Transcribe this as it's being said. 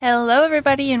Hello,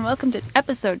 everybody, and welcome to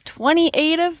episode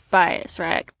 28 of Bias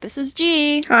Rack. This is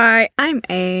G. Hi, I'm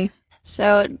A.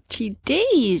 So,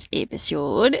 today's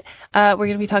episode, we're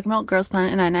going to be talking about Girls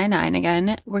Planet 999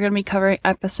 again. We're going to be covering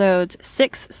episodes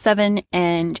 6, 7,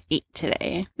 and 8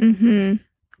 today.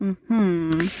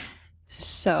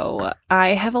 So, I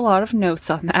have a lot of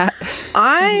notes on that.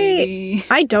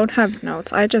 I don't have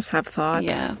notes. I just have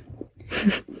thoughts.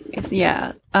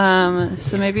 Yeah.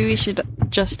 So maybe we should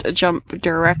just jump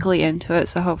directly into it,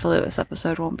 so hopefully this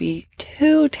episode won't be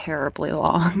too terribly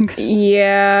long.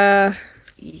 Yeah.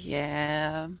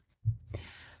 Yeah.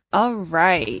 All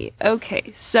right.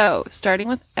 Okay, so starting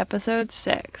with episode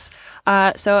 6.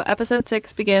 So episode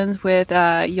 6 begins with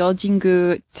Yeo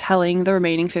Jin-gu telling the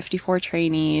remaining 54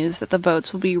 trainees that the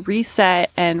votes will be reset,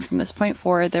 and from this point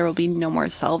forward, there will be no more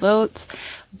cell votes,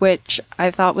 which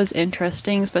I thought was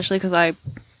interesting, especially because I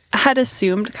had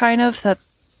assumed kind of that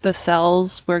the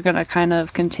cells were going to kind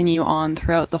of continue on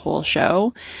throughout the whole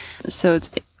show. So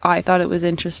I thought it was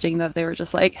interesting that they were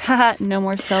just like, haha, no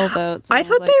more cell votes. And I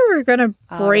thought they were going to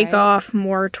break right. off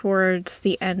more towards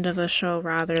the end of the show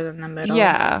rather than the middle.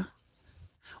 Yeah.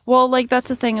 Well, like, that's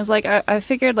the thing is, like, I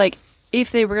figured, like,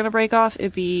 if they were going to break off,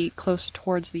 it'd be closer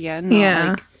towards the end. Yeah. Not,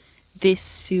 like, this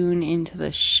soon into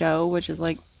the show, which is,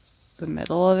 like, the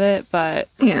middle of it, but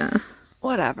Yeah.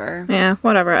 whatever. Yeah,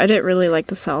 whatever. I didn't really like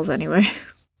the cells anyway.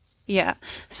 Yeah.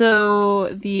 So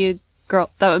that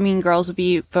would mean girls would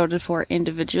be voted for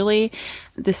individually.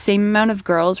 The same amount of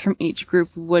girls from each group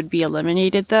would be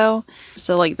eliminated, though.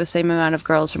 So, like, the same amount of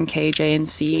girls from K, J, and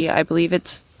C. I believe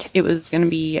it was going to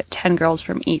be 10 girls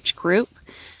from each group.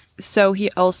 So he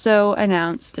also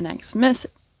announced the next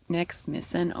mission.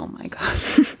 Oh my god.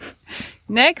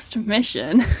 Next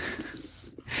mission.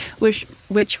 Which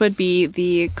would be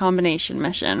the combination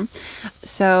mission.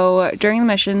 So during the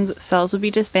missions, cells would be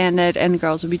disbanded and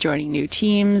girls would be joining new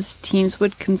teams. Teams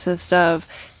would consist of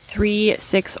 3,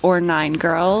 6, or 9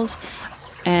 girls,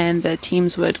 and the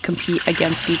teams would compete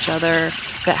against each other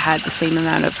that had the same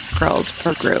amount of girls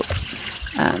per group.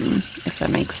 If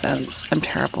that makes sense. I'm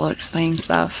terrible at explaining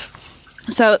stuff.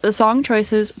 So the song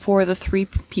choices for the 3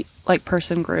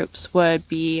 person groups would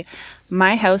be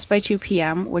My House by 2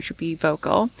 p.m., which would be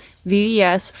vocal,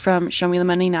 VVS from Show Me the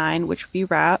Money 9, which would be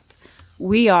rap,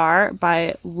 We Are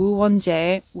by Woo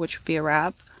Won-jae, which would be a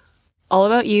rap, All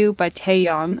About You by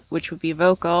Taeyeon, which would be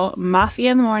vocal, Mafia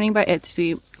in the Morning by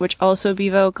ITZY, which also would be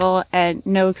vocal, and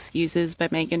No Excuses by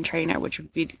Meghan Trainor, which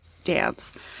would be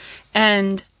dance.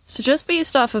 And so just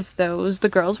based off of those, the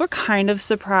girls were kind of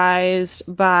surprised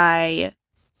by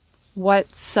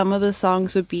what some of the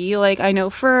songs would be. Like, I know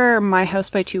for My House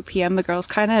by 2 p.m., the girls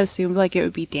kind of assumed, like, it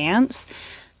would be dance,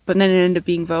 but then it ended up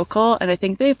being vocal, and I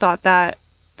think they thought that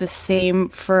the same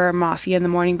for Mafia in the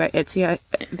Morning by ITZY.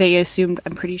 They assumed,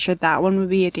 I'm pretty sure that one would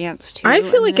be a dance, too. I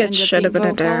feel like it should have been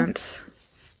a dance.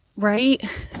 Right?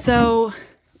 So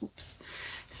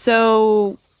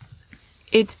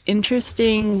it's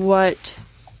interesting what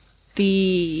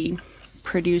the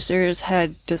producers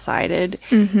had decided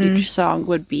each song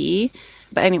would be.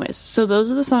 But anyways, so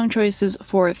those are the song choices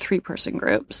for 3-person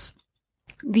groups.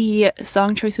 The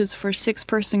song choices for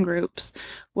 6-person groups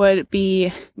would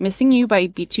be Missing You by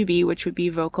BTOB, which would be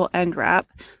vocal and rap,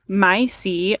 My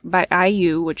C by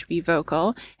IU, which would be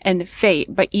vocal, and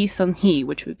Fate by Lee Sun-hee,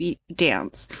 which would be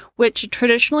dance. Which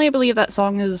traditionally I believe that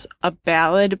song is a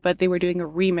ballad, but they were doing a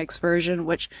remix version,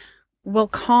 which we'll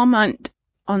comment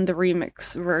on the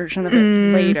remix version of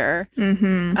it later.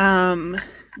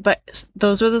 But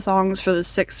those were the songs for the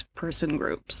 6-person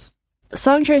groups.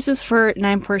 Song choices for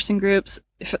 9-person groups.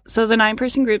 So the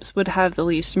 9-person groups would have the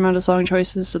least amount of song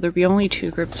choices, so there'd be only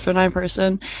 2 groups for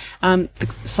 9-person. The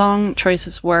song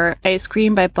choices were Ice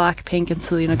Cream by Blackpink and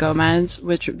Selena Gomez,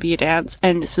 which would be a dance,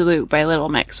 and Salute by Little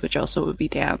Mix, which also would be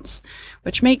dance.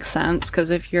 Which makes sense, because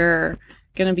if you're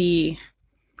gonna be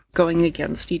going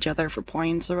against each other for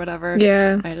points or whatever,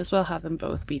 might as well have them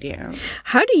both be dance.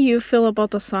 How do you feel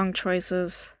about the song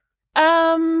choices?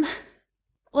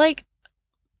 Like,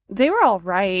 they were all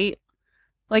right.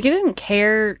 Like, I didn't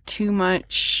care too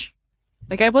much.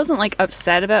 Like, I wasn't, like,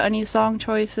 upset about any song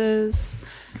choices.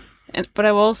 But I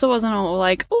also wasn't all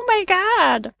like, oh my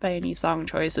god, by any song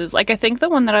choices. Like, I think the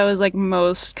one that I was, like,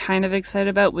 most kind of excited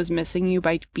about was Missing You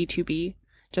by BTOB.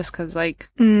 Just because, like,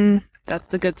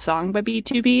 that's a good song by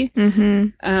BTOB.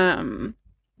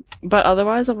 But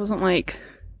otherwise, I wasn't like,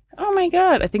 oh my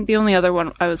god. I think the only other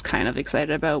one I was kind of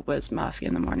excited about was Mafia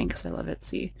in the Morning, because I love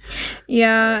ITZY.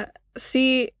 Yeah,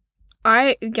 see,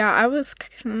 I'm kind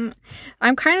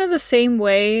of the same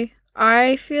way.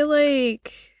 I feel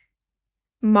like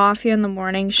Mafia in the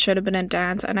Morning should have been a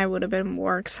dance, and I would have been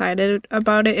more excited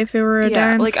about it if it were a Yeah,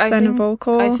 dance like, I than a think-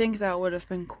 vocal. I think that would have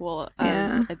been cool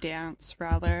as Yeah. a dance,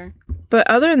 rather. But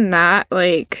other than that,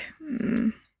 like,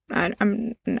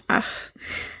 I'm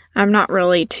not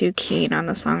really too keen on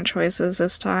the song choices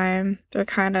this time. They're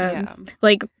kind of Yeah.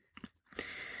 like,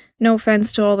 no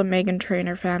offense to all the Meghan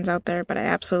Trainor fans out there, but I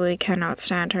absolutely cannot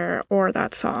stand her or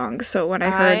that song. So when I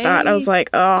heard that, I was like,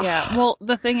 oh. Yeah. Well,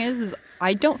 the thing is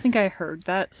I don't think I heard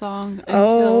that song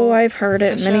Oh, until I've heard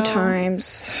it the many show.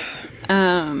 times.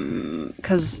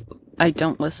 Because I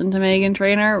don't listen to Meghan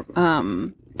Trainor.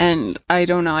 And I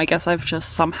don't know, I guess I've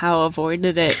just somehow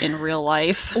avoided it in real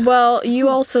life. Well, you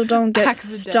also don't get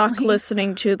stuck Accidentally.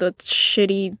 listening to the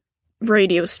shitty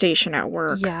radio station at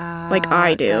work. Yeah. Like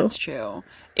I do. That's true.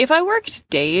 If I worked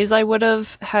days, I would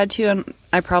have had to, and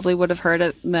I probably would have heard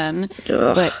it then.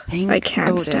 Ugh, But thank I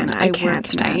can't Odin, stand it. I I can't work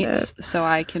stand nights, so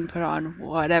I can put on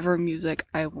whatever music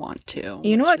I want to.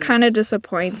 You know what which kind of is-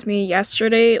 disappoints me?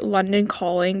 Yesterday, London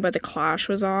Calling by The Clash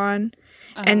was on.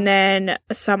 And then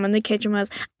some in the kitchen was,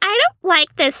 I don't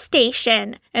like this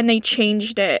station. And they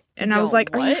changed it. And I was Yo,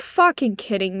 like, are you what? fucking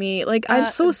kidding me? Like, I'm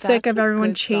so sick that's of a everyone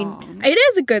good changing. song. It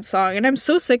is a good song. And I'm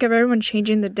so sick of everyone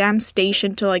changing the damn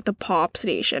station to, like, the pop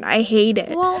station. I hate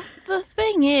it. Well, the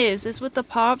thing is with the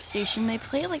pop station, they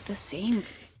play like the same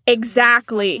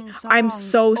Exactly. fucking I'm songs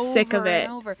so sick of over it.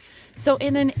 and over. So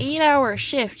in an 8-hour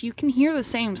shift, you can hear the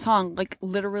same song like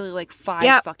literally like 5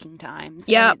 Yep. fucking times.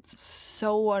 Yep. And it's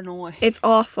so annoying. It's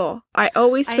awful. I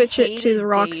always I switch it to hated the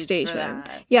rock Days for station.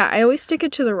 that. Yeah, I always stick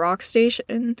it to the rock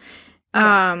station.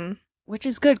 Which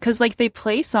is good because like they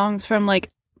play songs from like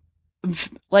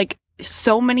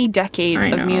so many decades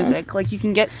I of know. music. Like you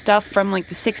can get stuff from like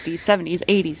the 60s, 70s,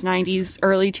 80s, 90s,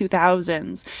 early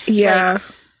 2000s. Yeah.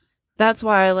 That's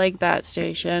why I like that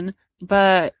station.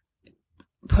 But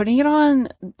putting it on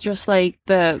just like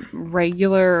the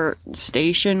regular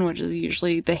station, which is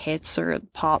usually the hits or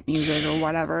pop music or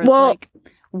whatever, it's Well- like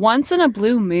once in a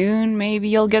blue moon, maybe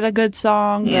you'll get a good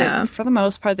song. but Yeah. for the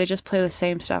most part, they just play the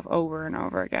same stuff over and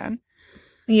over again.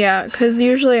 Yeah, because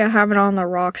usually I have it on the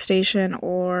rock station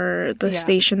or the Yeah.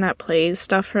 station that plays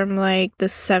stuff from like the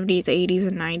 70s, 80s,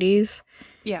 and 90s.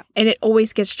 Yeah. And it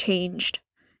always gets changed.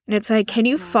 And it's like, can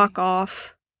you That's fuck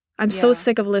off? I'm so Yeah.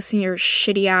 sick of listening to your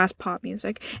shitty ass pop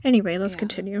music. Anyway, let's Yeah.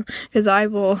 continue because I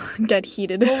will get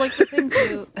heated. Well, like the thing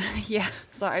too, yeah.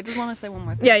 Sorry, I just want to say one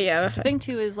more thing. yeah, that's The fine. thing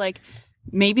too is like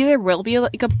maybe there will be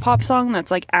like a pop song that's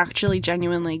like actually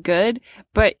genuinely good,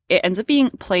 but it ends up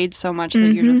being played so much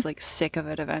that you're Mhm. just like sick of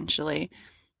it eventually.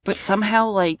 But somehow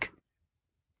like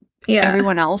Yeah.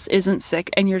 everyone else isn't sick,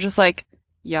 and you're just like,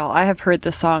 yo, I have heard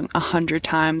this song 100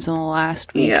 times in the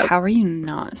last week. Yep. How are you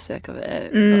not sick of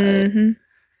it? But, Mhm.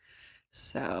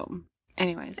 so,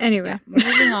 anyways. Anyway. yeah,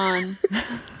 moving on.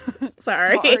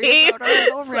 Sorry. about our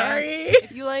little rant. Sorry.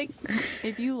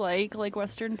 If you like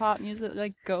Western pop music,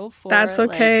 like go for That's it.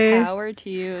 okay. Like, power to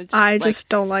you. It's I like, just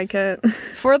don't like it.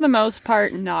 for the most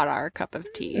part, not our cup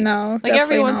of tea. No, Like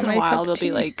every definitely once not in a my cup while, of there'll be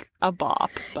tea. like a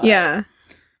bop. But Yeah.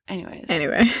 Anyways.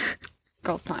 Anyway.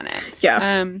 Girls Planet.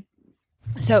 Yeah.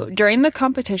 So during the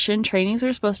competition, trainees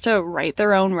are supposed to write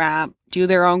their own rap, do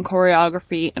their own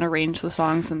choreography, and arrange the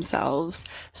songs themselves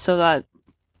so that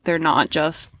they're not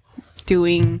just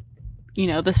doing,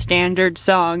 the standard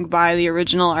song by the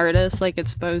original artist. Like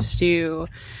it's supposed to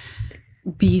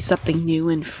be something new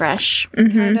and fresh,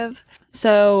 kind of.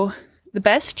 So the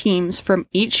best teams from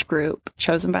each group,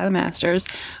 chosen by the masters,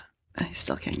 I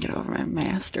still can't get over my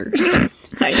masters.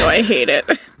 I know, I hate it.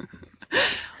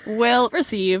 will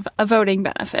receive a voting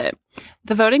benefit.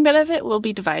 The voting benefit will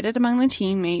be divided among the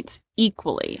teammates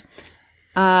equally.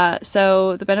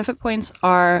 So the benefit points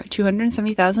are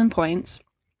 270,000 points.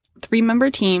 The 3-member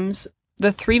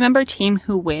team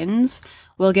who wins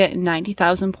will get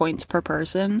 90,000 points per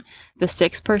person. The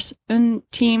 6-person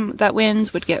team that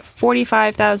wins would get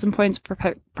 45,000 points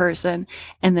per person,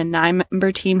 and the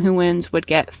 9-member team who wins would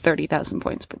get 30,000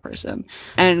 points per person.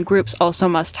 And groups also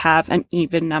must have an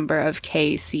even number of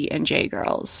K, C, and J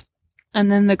girls. And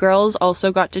then the girls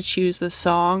also got to choose the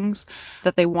songs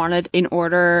that they wanted in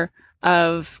order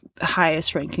of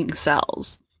highest ranking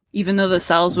cells. Even though the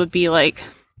cells would be like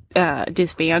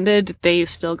disbanded, they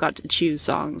still got to choose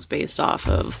songs based off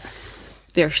of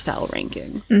their cell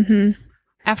ranking. Mm-hmm.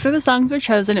 After the songs were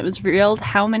chosen, it was revealed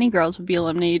how many girls would be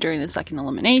eliminated during the second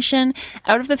elimination.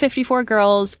 Out of the 54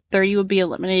 girls, 30 would be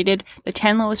eliminated. The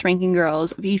 10 lowest ranking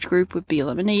girls of each group would be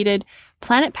eliminated.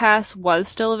 Planet Pass was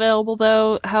still available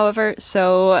though, however,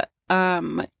 so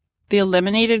the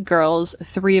eliminated girls,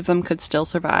 3 of them could still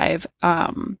survive,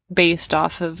 based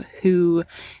off of who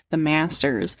the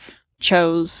masters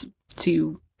chose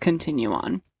to continue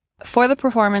on. For the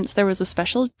performance, there was a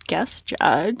special guest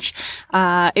judge.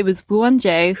 It was Woo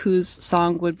Won-jae, whose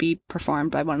song would be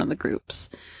performed by one of the groups,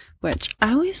 which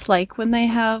I always like when they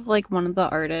have like one of the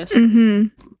artists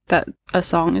that a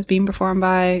song is being performed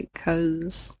by,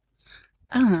 because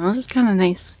I don't know, it's just kind of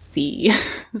nice to see.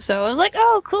 So I was like,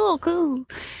 oh, cool.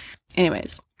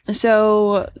 Anyways,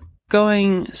 so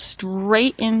going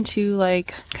straight into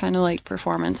like kind of like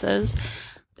performances.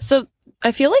 So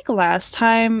I feel like last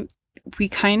time we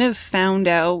kind of found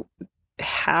out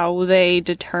how they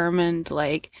determined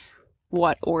like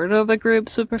what order the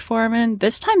groups would perform in.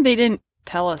 This time they didn't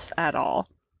tell us at all.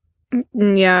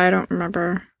 Yeah, I don't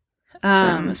remember. So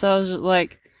I was just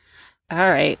like, all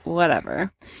right,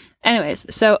 whatever.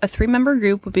 Anyways, so a 3-member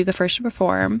group would be the first to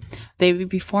perform. They would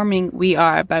be performing We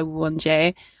Are by Woo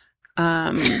Won-jae.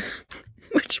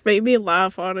 Which made me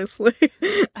laugh, honestly.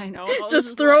 I know.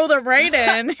 Just throw them right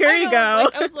in. Here you go.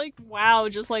 I was like, wow,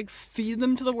 just like feed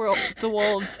them to the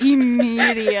wolves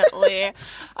immediately.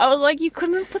 I was like, you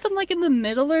couldn't put them like in the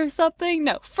middle or something?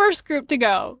 No, first group to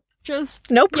go. Just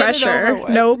no pressure.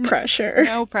 No pressure.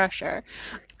 No pressure.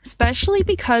 Especially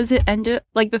because it ended,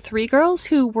 like the 3 girls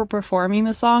who were performing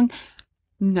the song,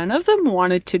 none of them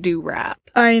wanted to do rap.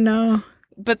 I know.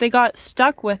 But they got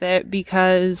stuck with it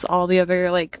because all the other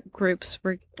like groups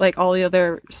were like all the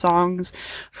other songs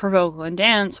for vocal and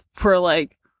dance were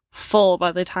like full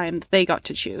by the time that they got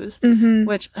to choose.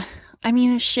 Which, I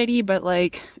mean, is shitty, but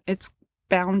like it's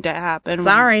bound to happen.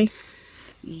 Sorry.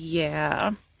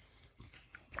 Yeah.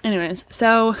 Anyways,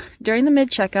 so during the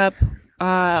mid checkup,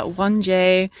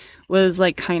 Won-jae was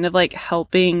like kind of like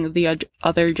helping the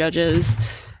other judges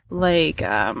like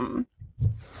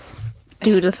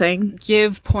do the thing.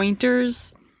 Give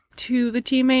pointers to the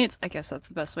teammates. I guess that's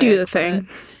the best way. Do the thing.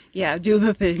 Yeah, do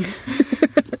the thing.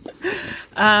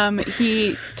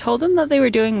 He told them that they were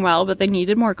doing well, but they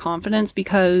needed more confidence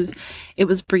because it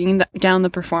was bringing down the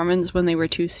performance when they were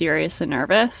too serious and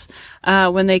nervous.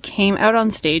 When they came out on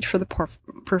stage for the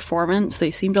performance, they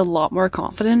seemed a lot more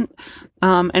confident.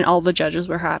 And all the judges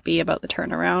were happy about the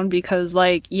turnaround because,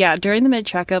 like, yeah, during the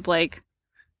mid-checkup, like,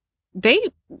 they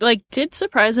like did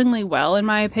surprisingly well in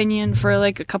my opinion for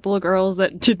like a couple of girls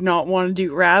that did not want to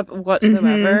do rap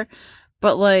whatsoever.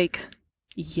 But like,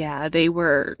 yeah, they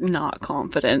were not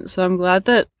confident. So I'm glad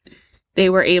that they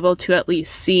were able to at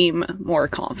least seem more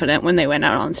confident when they went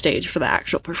out on stage for the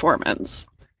actual performance.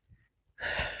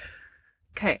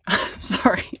 Okay,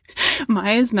 sorry.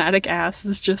 My asthmatic ass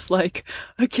is just like,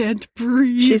 I can't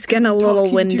breathe. She's getting a little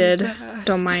winded.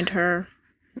 Don't mind her.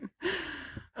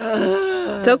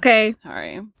 It's okay.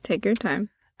 Sorry. Take your time.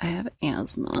 I have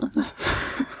asthma.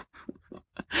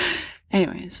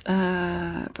 Anyways,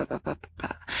 the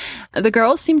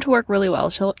girls seem to work really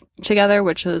well together,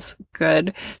 which is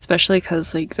good, especially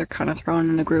because like they're kind of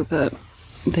thrown in a group that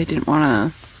they didn't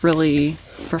want to really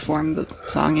perform the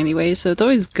song anyway. So it's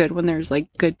always good when there's like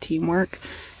good teamwork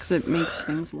because it makes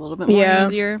things a little bit more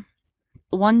easier.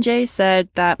 Won-jae said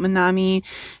that Manami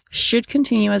should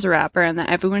continue as a rapper and that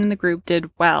everyone in the group did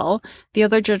well. The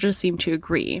other judges seemed to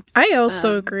agree. I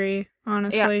also agree,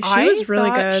 honestly. Yeah, she was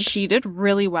really good. She did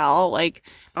really well. Like,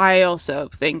 I also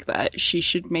think that she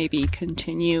should maybe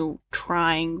continue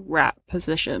trying rap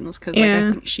positions because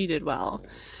I think she did well.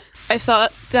 I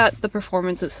thought that the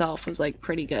performance itself was like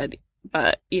pretty good,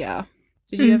 but yeah.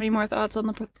 Did you have any more thoughts on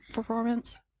the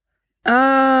performance?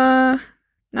 Not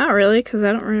really, because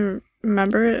I don't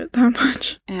remember it that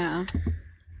much. Yeah.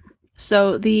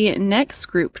 So the next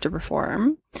group to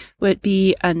perform would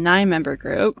be a 9-member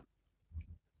group,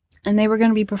 and they were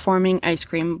going to be performing Ice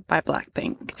Cream by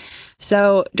Blackpink.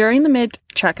 So during the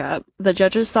mid-checkup, the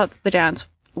judges thought that the dance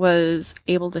was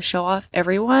able to show off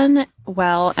everyone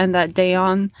well, and that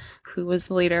Daeon, who was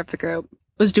the leader of the group,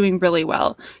 was doing really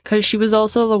well, because she was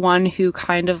also the one who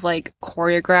kind of like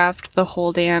choreographed the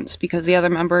whole dance because the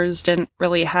other members didn't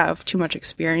really have too much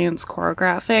experience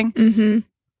choreographing.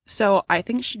 So I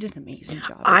think she did an amazing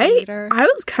job. I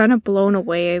was kind of blown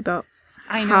away about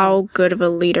how good of a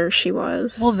leader she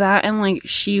was. Well, that and like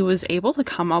she was able to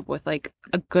come up with like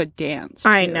a good dance too.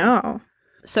 I know.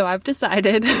 So I've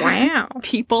decided wow,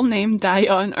 people named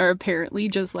Daeon are apparently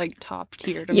just like top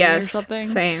tier to me or something.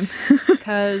 Same.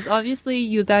 Because obviously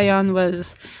Yoo Daeon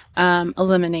was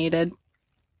eliminated,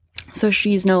 so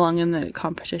she's no longer in the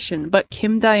competition. But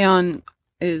Kim Daeon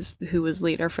is who was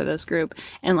leader for this group,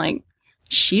 and like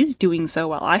she's doing so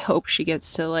well. I hope she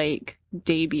gets to like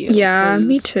debut. Yeah,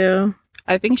 me too.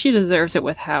 I think she deserves it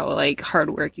with how like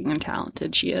hardworking and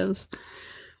talented she is.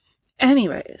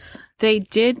 Anyways, the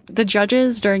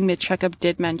judges during mid-checkup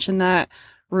did mention that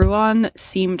Ruan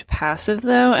seemed passive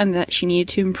though, and that she needed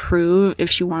to improve if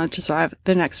she wanted to survive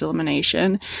the next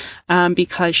elimination,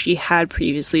 because she had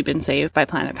previously been saved by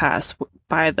Planet Pass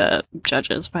by the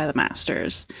judges, by the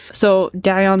masters. So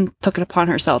Dayon took it upon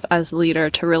herself as leader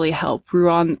to really help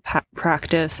Ruan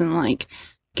practice and like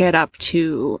get up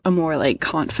to a more like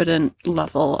confident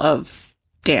level of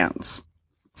dance.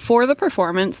 For the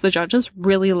performance, the judges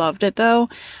really loved it though,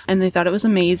 and they thought it was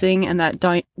amazing, and that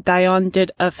Dayon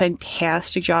did a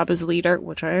fantastic job as leader,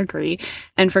 which I agree,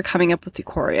 and for coming up with the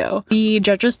choreo. The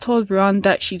judges told Ruan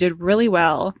that she did really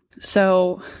well,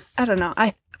 so I don't know.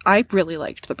 I really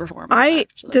liked the performance.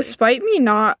 Despite me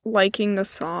not liking the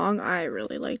song, I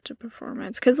really liked the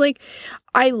performance. Because, like,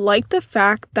 I like the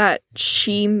fact that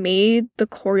she made the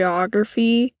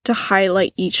choreography to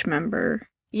highlight each member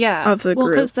of the group. Well,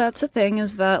 because that's the thing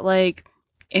is that, like,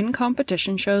 in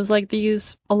competition shows like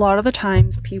these, a lot of the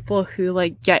times people who,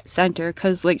 like, get center,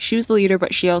 because, like, she was the leader,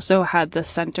 but she also had the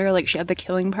center, like, she had the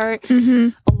killing part. Mm-hmm.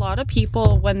 A lot of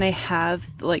people, when they have,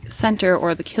 like, center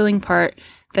or the killing part,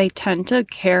 they tend to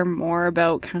care more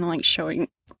about kind of like showing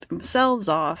themselves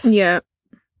off. Yeah.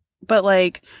 But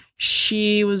like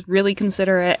she was really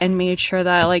considerate and made sure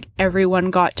that like everyone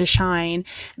got to shine,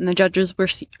 and the judges were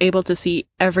able to see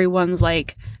everyone's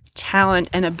like talent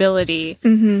and ability,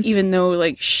 even though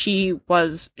like she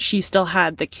still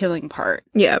had the killing part.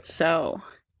 Yeah. So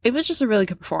it was just a really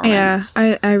good performance.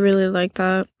 Yeah, I really like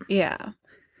that. Yeah.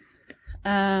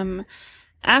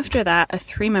 After that, a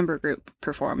 3-member group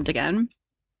performed again.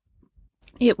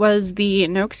 It was the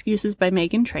No Excuses by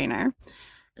Meghan Trainor.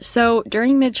 So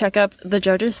during mid-checkup, the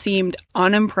judges seemed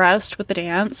unimpressed with the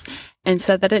dance and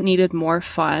said that it needed more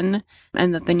fun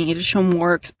and that they needed to show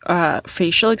more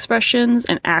facial expressions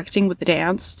and acting with the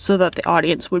dance so that the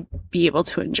audience would be able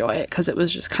to enjoy it, because it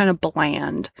was just kind of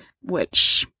bland,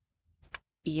 which,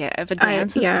 yeah, if a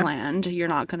dance is bland, you're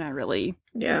not going to really...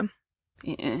 Yeah.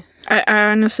 Yeah. I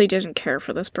honestly didn't care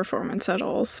for this performance at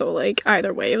all, so, like,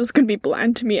 either way, it was gonna be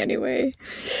bland to me anyway.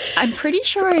 I'm pretty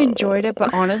sure I enjoyed it,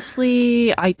 but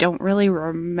honestly, I don't really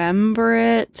remember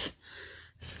it.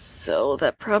 So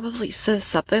that probably says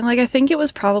something. Like, I think it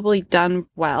was probably done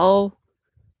well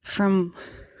from,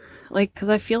 like, because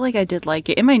I feel like I did like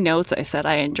it. In my notes, I said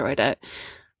I enjoyed it.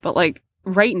 But, like,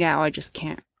 right now, I just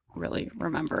can't really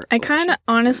remember. I kind of,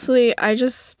 honestly, I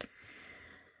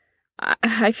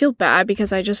feel bad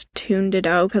because I just tuned it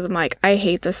out because I'm like, I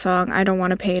hate this song. I don't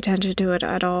want to pay attention to it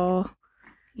at all.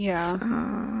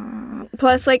 Yeah.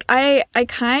 Plus, like, I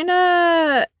kind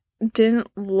of didn't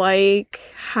like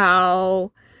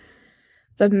how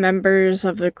the members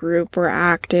of the group were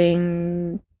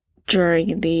acting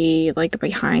during the, like, the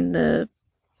behind the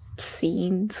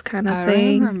scenes kind of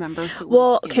thing. I don't remember who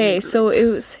was in the group. So it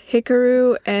was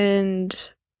Hikaru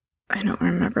and I don't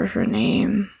remember her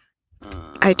name.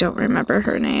 I don't remember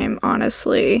her name,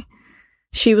 honestly.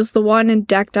 She was the one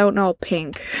decked out in all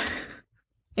pink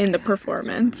in the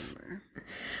performance.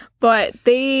 But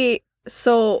it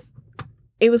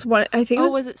was one, I think it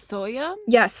was... was it Soyeon?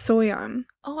 Yes, Soyeon.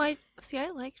 Oh, I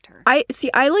liked her. I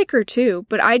like her too,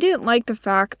 but I didn't like the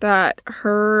fact that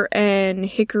her and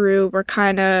Hikaru were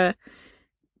kind of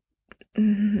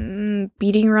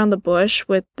beating around the bush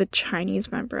with the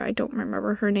Chinese member. I don't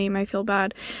remember her name, I feel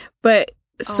bad. But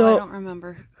so... I don't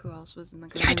remember who else was in the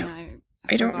group. Yeah,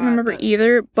 I don't remember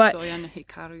either, but... Soyeon and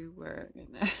Hikaru were in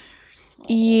there. So.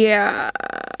 Yeah...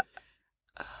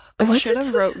 I should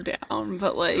have wrote down,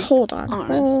 but like, hold on.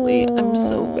 Honestly, I'm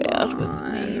so bad with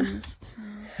names.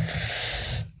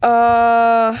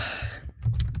 So.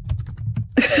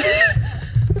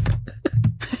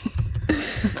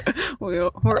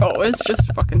 We're always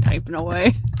just fucking typing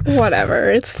away. Whatever,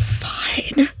 it's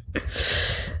fine.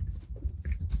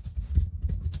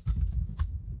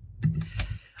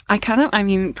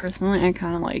 Personally, I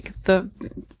kind of like the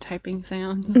typing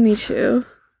sounds. Me too.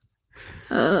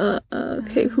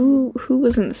 Okay, who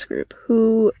was in this group?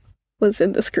 Who was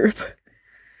in this group?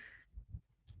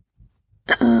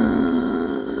 Where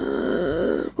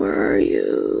are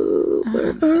you?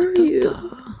 Where are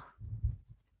you?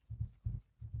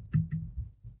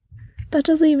 That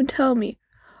doesn't even tell me.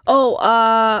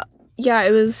 Oh, yeah,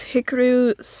 it was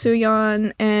Hikaru,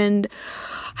 Soyeon, and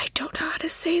I don't know how to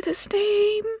say this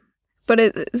name, but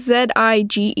it's Zige.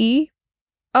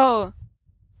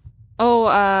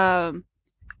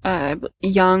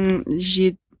 Young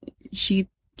Ji,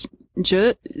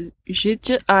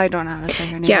 I don't know how to say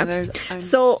her name. Yeah. I'm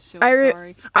so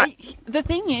sorry. The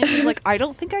thing is, like, I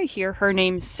don't think I hear her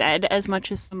name said as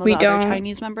much as some of the other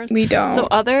Chinese members. We don't. So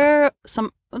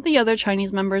some of the other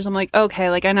Chinese members, I'm like,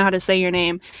 okay, like, I know how to say your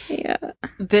name. Yeah.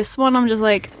 This one, I'm just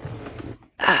like,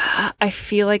 I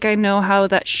feel like I know how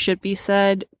that should be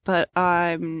said, but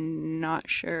I'm not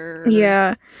sure.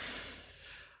 Yeah.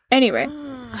 Anyway,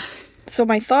 so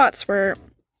my thoughts were,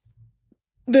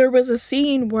 there was a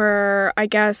scene where, I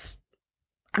guess,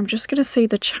 I'm just gonna say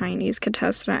the Chinese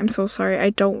contestant. I'm so sorry. I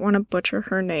don't want to butcher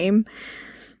her name.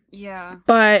 Yeah.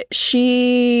 But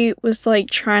she was, like,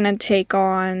 trying to take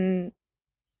on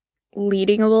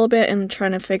leading a little bit and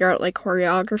trying to figure out, like,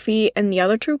 choreography. And the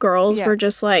other two girls were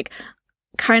just, like,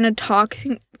 kind of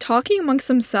talking amongst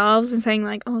themselves and saying,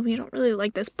 like, oh, we don't really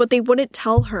like this. But they wouldn't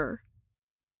tell her.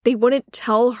 They wouldn't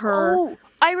tell her. Oh,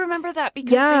 I remember that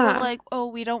because they were like, oh,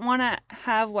 we don't want to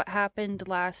have what happened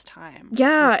last time.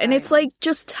 Yeah, and it's like,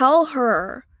 just tell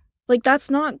her. Like, that's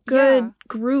not good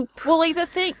group. Well, like,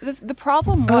 the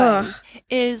problem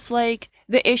is, like,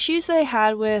 the issues they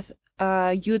had with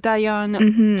Yoo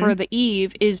Da-yeon for the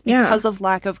Eve is because of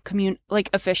lack of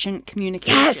efficient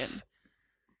communication.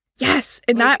 Yes,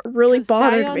 and that really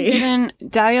bothered me.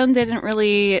 Dayeon didn't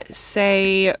really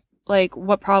say, like,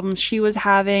 what problems she was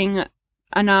having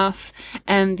enough,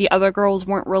 and the other girls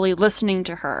weren't really listening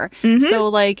to her. So,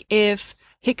 like, if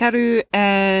Hikaru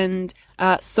and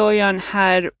Soyeon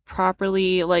had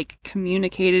properly, like,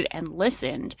 communicated and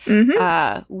listened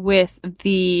with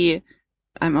the...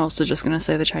 I'm also just going to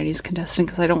say the Chinese contestant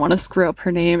because I don't want to screw up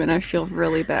her name and I feel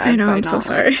really bad. I know, I'm so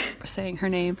sorry. Saying her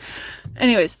name.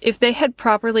 Anyways, if they had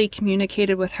properly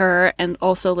communicated with her and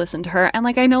also listened to her, and,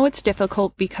 like, I know it's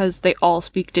difficult because they all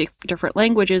speak different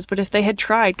languages, but if they had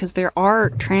tried, because there are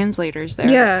translators there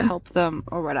to help them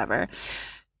or whatever,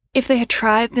 if they had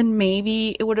tried, then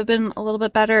maybe it would have been a little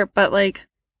bit better. But, like,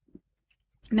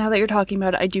 now that you're talking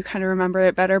about it, I do kind of remember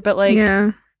it better. But, like,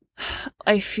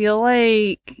 I feel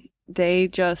like they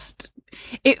just...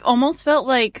 It almost felt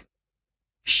like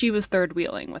she was third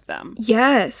wheeling with them.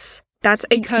 Yes. That's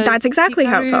exactly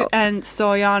how it felt. And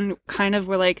Soyeon kind of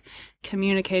were, like,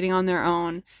 communicating on their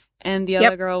own. And the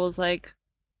other girl was like,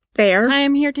 there. I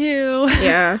am here too.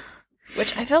 Yeah.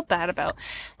 Which I felt bad about.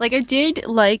 Like, I did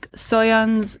like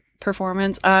Soyeon's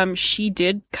performance. She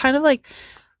did kind of, like,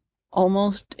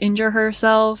 almost injure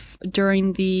herself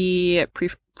during the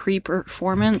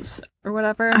pre-performance or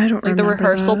whatever. I don't remember. Like, the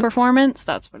rehearsal performance.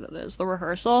 That's what it is. The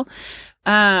rehearsal.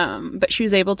 But she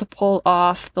was able to pull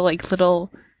off the, like,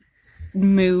 little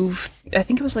move. I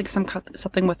think it was, like,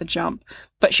 something with a jump.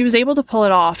 But she was able to pull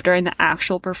it off during the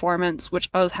actual performance, which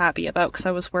I was happy about because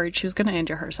I was worried she was going to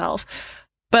injure herself.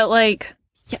 But, like,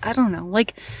 yeah, I don't know.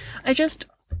 Like,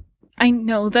 I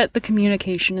know that the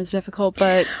communication is difficult,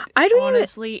 but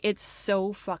honestly, it's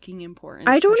so fucking important.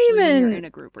 I don't even when you're in a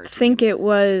group or think it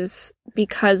was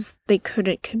because they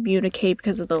couldn't communicate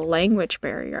because of the language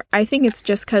barrier. I think it's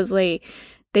just because they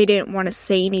didn't want to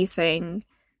say anything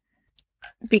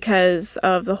because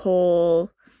of the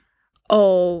whole,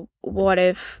 oh, what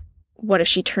if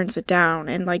she turns it down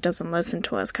and, like, doesn't listen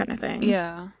to us kind of thing.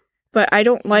 Yeah. But I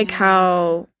don't like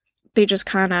how they just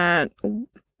kind of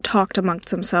talked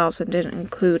amongst themselves and didn't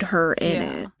include her in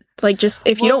it. Like, just,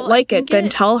 if you don't like it, then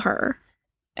tell her.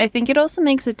 I think it also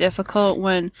makes it difficult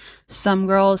when some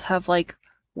girls have, like,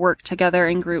 worked together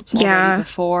in groups already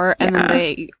before, and then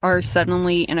they are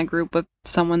suddenly in a group with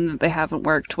someone that they haven't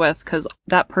worked with, because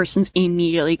that person's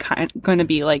immediately going to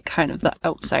be, like, kind of the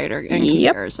outsider in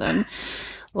comparison.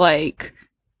 Like,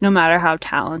 no matter how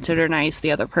talented or nice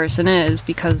the other person is,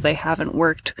 because they haven't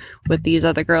worked with these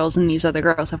other girls and these other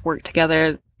girls have worked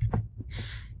together,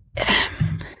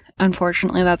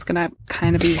 unfortunately that's gonna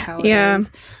kind of be how it is.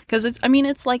 Because it's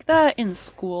like that in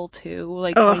school too,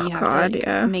 like, when you have to,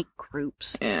 like, make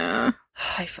groups. I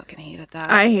fucking hated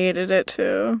that. I hated it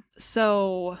too.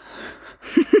 So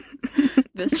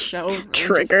this show really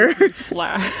trigger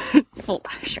flashbacks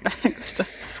to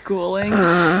schooling.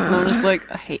 And I'm just like,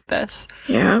 I hate this.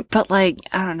 Yeah. But, like,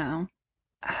 I don't know.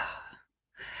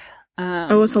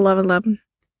 It was 11/11.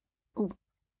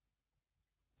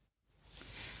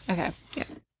 Okay. Yeah.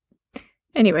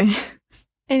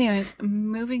 Anyways,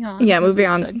 moving on. Yeah, moving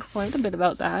on. Said quite a bit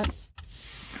about that.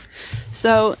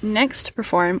 So, next to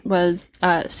perform was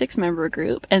a 6-member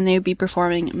group, and they would be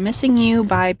performing Missing You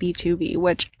by BTOB,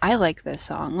 which I like this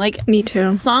song. Like, me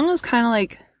too. The song was kind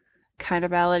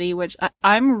of ballady, which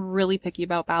I'm really picky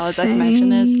about ballads. I've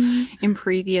mentioned this in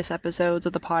previous episodes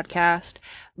of the podcast,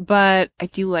 but I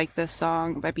do like this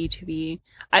song by BTOB.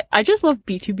 I just love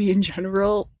BTOB in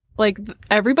general. Like,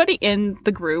 everybody in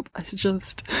the group,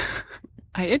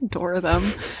 I adore them.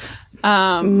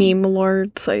 Meme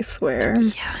lords, I swear.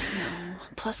 Yeah, I know.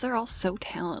 Plus, they're all so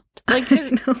talented. Like,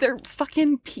 they're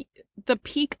fucking the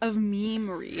peak of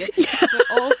memery. Yeah.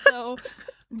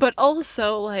 But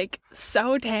also, like,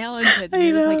 so talented. I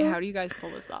know. Like, how do you guys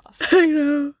pull this off? I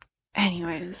know.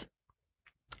 Anyways.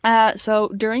 So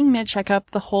during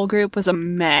mid-checkup, the whole group was a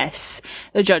mess.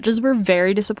 The judges were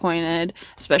very disappointed,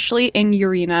 especially in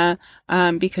Urena,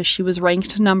 because she was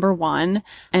ranked number 1,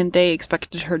 and they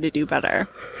expected her to do better.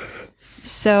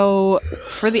 So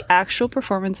for the actual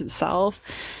performance itself,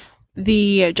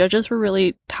 the judges were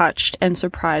really touched and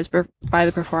surprised by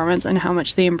the performance and how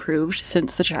much they improved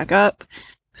since the checkup.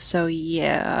 So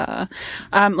yeah,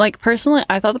 like personally,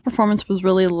 I thought the performance was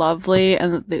really lovely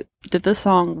and they did the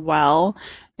song well.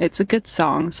 It's a good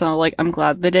song, so like I'm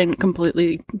glad they didn't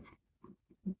completely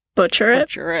Butcher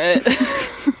it.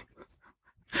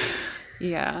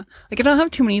 Yeah, like I don't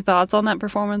have too many thoughts on that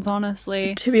performance,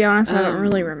 honestly. To be honest, I don't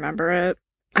really remember it.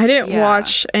 I didn't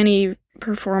watch any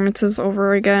performances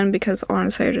over again because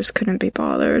honestly, I just couldn't be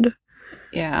bothered.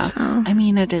 Yeah, so I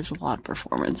mean, it is a lot of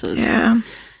performances. Yeah.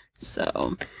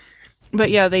 So, but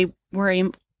yeah, they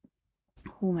were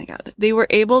they were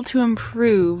able to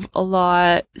improve a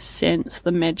lot since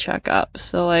the mid checkup.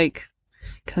 So like,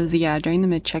 cause yeah, during the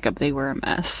mid checkup they were a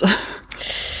mess.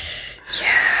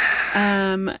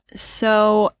 Yeah.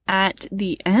 So at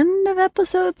the end of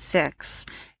episode 6,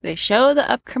 they show the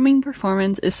upcoming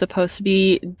performance is supposed to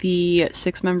be the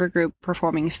 6-member group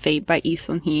performing Fate by Lee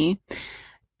Seung-hee.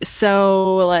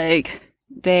 So like,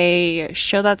 they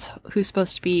show that's who's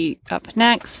supposed to be up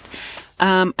next.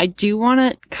 I do want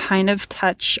to kind of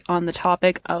touch on the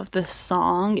topic of the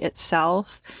song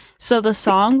itself. So the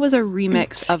song was a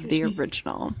remix of the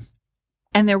original.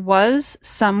 And there was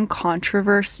some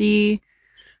controversy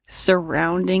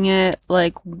surrounding it,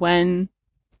 like when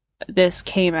this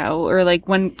came out, or like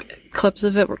when clips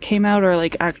of it came out, or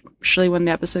like actually when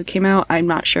the episode came out. I'm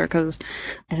not sure because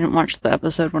I didn't watch the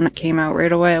episode when it came out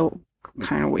right away. I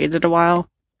kind of waited a while.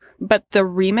 But the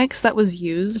remix that was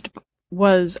used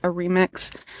was a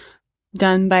remix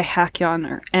done by Hakyeon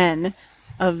or N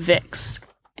of VIX.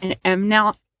 And am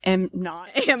not. I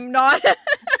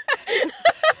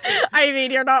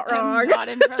mean, you're not wrong. I'm not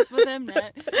impressed with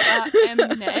Mnet.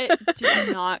 Mnet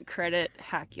did not credit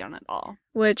Hakyeon at all.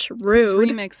 Which, rude. Whose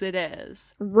remix it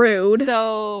is. Rude.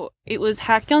 So, it was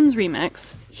Hakyeon's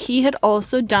remix. He had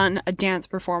also done a dance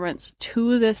performance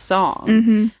to this song.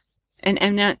 Mm-hmm. And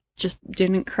Mnet just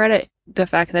didn't credit the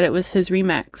fact that it was his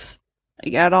remix,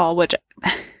 like, at all, which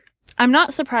I'm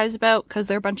not surprised about because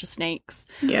they're a bunch of snakes.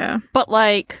 Yeah. But,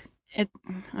 like,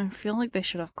 I feel like they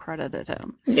should have credited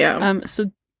him. Yeah.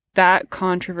 So that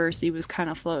controversy was kind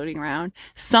of floating around.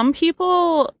 Some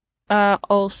people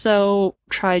also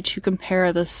tried to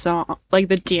compare the song, like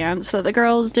the dance that the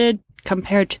girls did,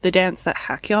 compared to the dance that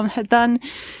Hakyeon had done.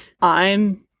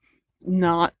 I'm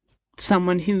not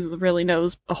someone who really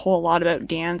knows a whole lot about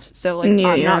dance, so like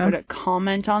I'm not going to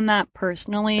comment on that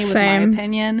personally with my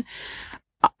opinion.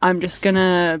 I'm just going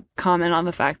to comment on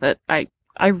the fact that I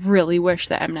really wish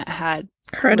that Mnet had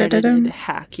credited him.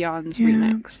 Hakyeon's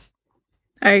remix.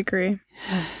 I agree.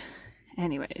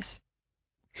 Anyways.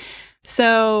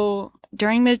 So,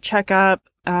 during the checkup,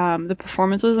 the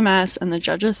performance was a mess, and the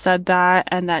judges said that,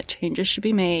 and that changes should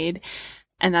be made.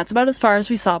 And that's about as far as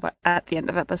we saw at the end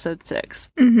of episode 6.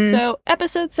 Mm-hmm. So,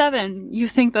 episode 7, you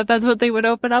think that that's what they would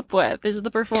open up with, is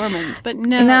the performance. But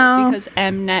no, because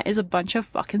Mnet is a bunch of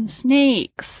fucking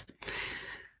snakes.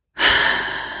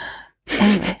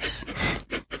 Anyways.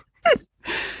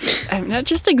 Mnet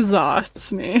just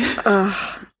exhausts me.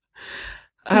 Ugh.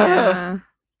 Yeah.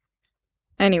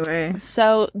 Anyway.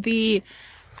 So the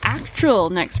actual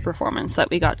next performance that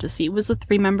we got to see was a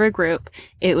 3-member group.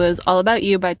 It was All About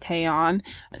You by Taeyeon.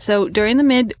 So during the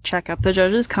mid-checkup, the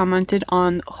judges commented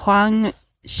on Hwang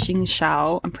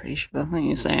Xingxiao. I'm pretty sure that's how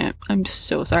you say it. I'm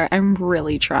so sorry. I'm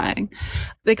really trying.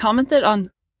 They commented on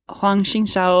Hwang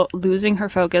Xingxiao losing her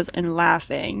focus and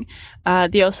laughing.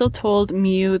 They also told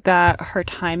Miu that her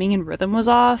timing and rhythm was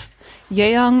off.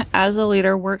 Yeyoung, as a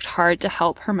leader, worked hard to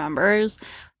help her members.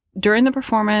 During the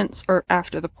performance, or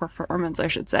after the performance, I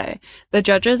should say, the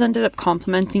judges ended up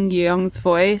complimenting Yeyoung's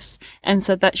voice and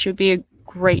said that she would be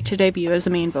great to debut as a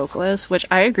main vocalist, which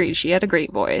I agreed. She had a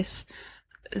great voice.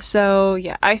 So,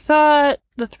 yeah, I thought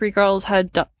the 3 girls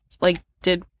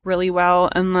did really well,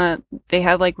 and that they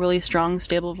had really strong,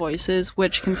 stable voices,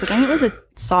 which, considering it was a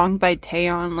song by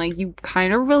Taeyeon, you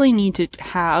kind of really need to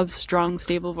have strong,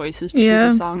 stable voices to do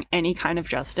the song any kind of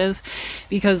justice,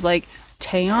 because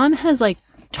Taeyeon has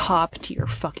top tier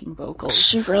fucking vocals.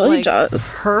 She really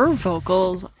does. Her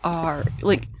vocals are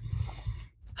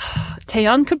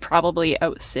Taeyeon could probably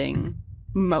outsing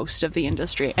most of the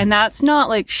industry, and that's not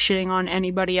shitting on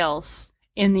anybody else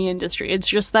in the industry. It's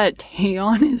just that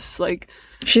Taeyeon is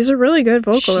she's a really good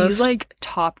vocalist. She's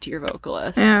top tier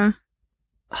vocalist. Yeah.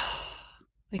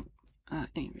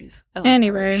 Anyways, I love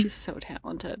Anyway. her. She's so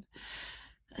talented.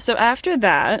 So after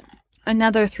that,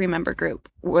 another 3-member group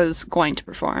was going to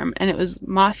perform, and it was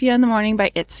Mafia in the Morning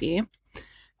by ITZY.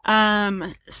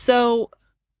 So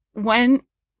when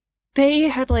they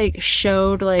had like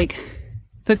showed like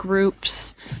the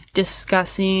groups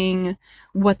discussing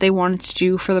what they wanted to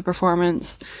do for the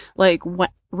performance, like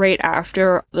right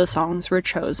after the songs were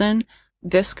chosen,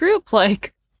 this group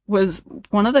like was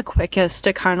one of the quickest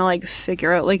to kind of like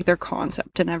figure out like their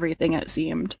concept and everything, it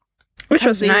seemed. Which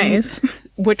was nice.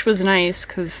 Which was nice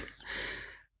because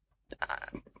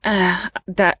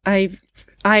that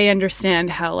I understand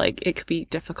how like it could be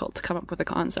difficult to come up with a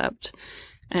concept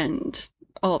and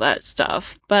all that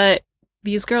stuff, but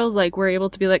these girls like were able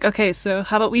to be like, okay, so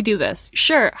how about we do this?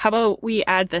 Sure. How about we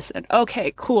add this? And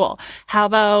okay, cool. How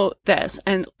about this?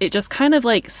 And it just kind of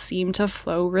like seemed to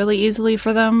flow really easily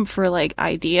for them for like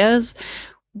ideas,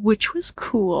 which was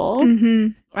cool.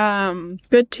 Mm-hmm.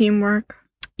 Good teamwork.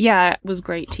 Yeah, it was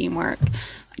great teamwork.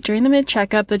 During the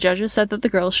mid-checkup, the judges said that the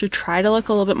girls should try to look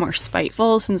a little bit more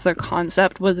spiteful since their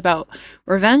concept was about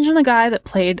revenge on the guy that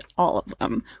played all of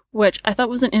them, which I thought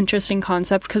was an interesting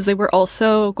concept because they were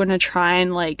also going to try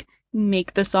and like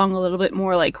make the song a little bit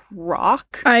more like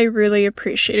rock. I really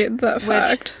appreciated that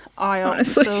fact. I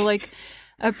honestly also like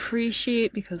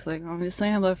appreciate because like obviously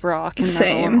I love rock and metal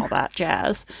Same. and all that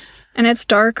jazz. And it's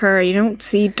darker. You don't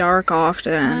see dark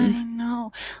often. I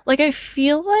know. Like I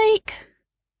feel like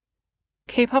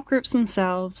K-pop groups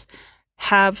themselves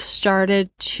have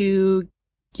started to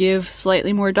give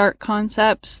slightly more dark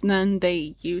concepts than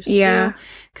they used to.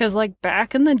 Because, like,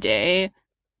 back in the day,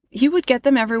 you would get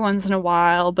them every once in a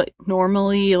while, but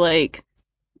normally, like,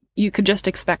 you could just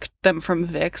expect them from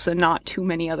VIX and not too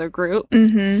many other groups.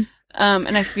 Mm-hmm.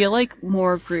 And I feel like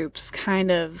more groups kind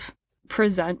of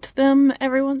present them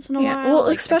every once in a while. Well,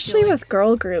 like, especially with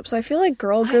girl groups. I feel like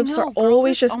girl groups are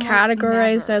always just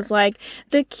categorized as like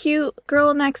the cute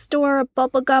girl next door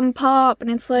bubblegum pop, and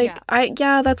it's like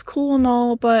that's cool and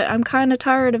all, but I'm kind of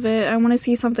tired of it. I want to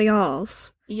see something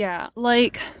else. Yeah,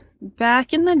 like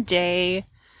back in the day,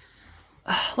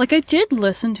 like I did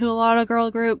listen to a lot of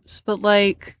girl groups, but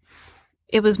like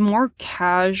it was more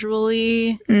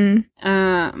casually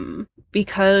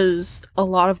because a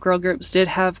lot of girl groups did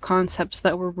have concepts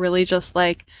that were really just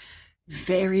like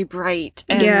very bright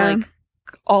and like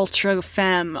ultra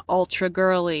femme, ultra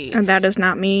girly. And that is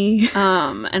not me.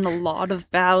 And a lot of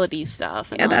ballady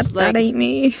stuff. And that ain't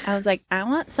me. I was like, I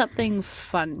want something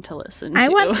fun to listen to. I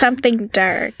want something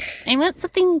dark. I want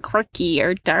something quirky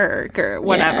or dark or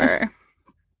whatever. Yeah.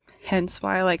 Hence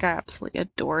why, like, I absolutely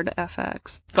adored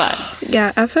FX. But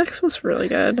yeah, FX was really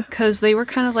good. Because they were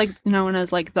kind of, like, known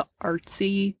as, like, the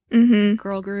artsy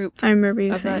girl group. I remember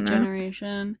you of saying that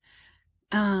generation.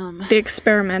 The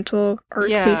experimental,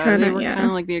 artsy kind of, they were kind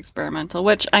of like the experimental,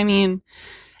 which, I mean,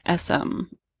 SM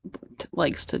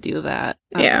likes to do that.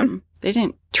 They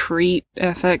didn't treat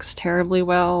FX terribly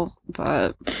well,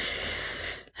 but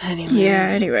anyways. Yeah,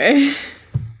 anyway.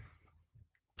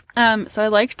 So I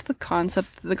liked the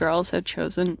concept that the girls had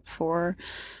chosen for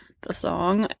the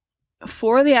song.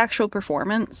 For the actual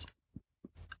performance,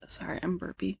 sorry, I'm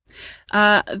burpy.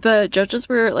 The judges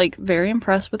were like very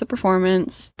impressed with the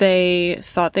performance. They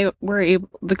thought the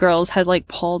girls had like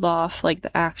pulled off like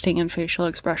the acting and facial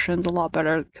expressions a lot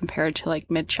better compared to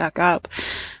like mid-checkup.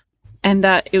 And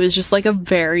that it was just like a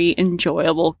very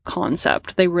enjoyable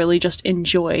concept. They really just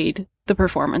enjoyed the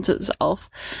performance itself.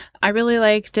 I really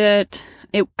liked it.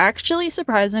 It actually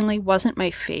surprisingly wasn't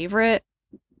my favorite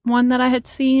one that I had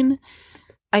seen.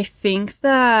 I think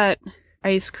that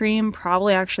Ice Cream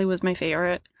probably actually was my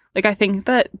favorite. Like, I think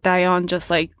that Daeyeon just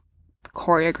like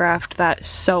choreographed that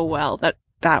so well that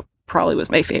probably was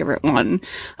my favorite one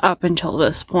up until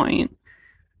this point.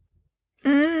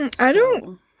 I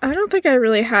don't think I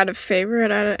really had a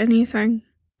favorite out of anything,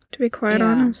 to be quite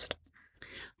honest.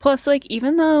 Plus, like,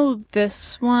 even though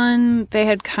this one, they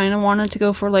had kind of wanted to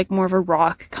go for, like, more of a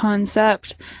rock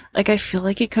concept, like, I feel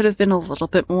like it could have been a little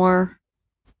bit more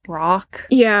rock.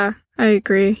 Yeah, I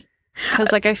agree.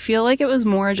 Because, like, I feel like it was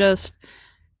more just,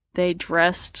 they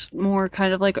dressed more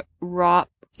kind of, like,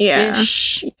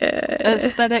 rock-ish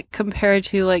aesthetic compared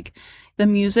to, like, the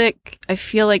music, I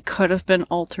feel like could have been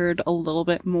altered a little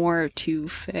bit more to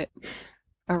fit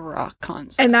a rock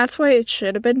concept. And that's why it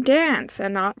should have been dance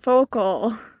and not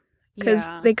vocal. Because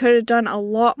they could have done a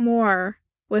lot more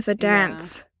with a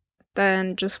dance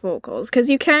than just vocals. Because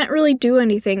you can't really do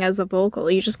anything as a vocal.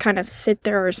 You just kind of sit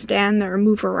there or stand there or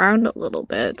move around a little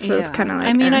bit. So it's kind of like...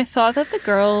 I mean, I thought that the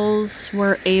girls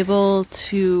were able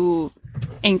to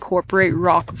incorporate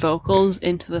rock vocals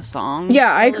into the song.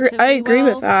 Yeah, I agree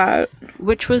with that.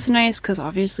 which was nice because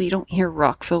obviously you don't hear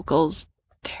rock vocals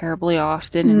terribly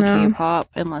often in No. K-pop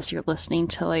unless you're listening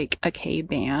to like a K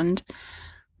band.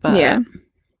 But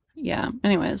yeah.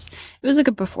 Anyways, it was a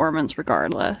good performance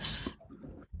regardless.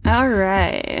 All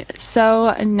right.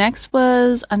 So next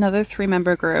was another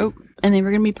 3-member group, and they were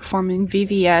going to be performing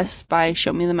VVS by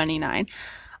Show Me the Money 9.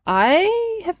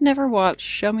 I have never watched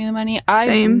Show Me the Money. I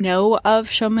Same. know of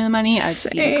Show Me the Money. I've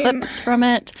seen Same. clips from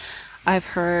it. I've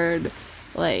heard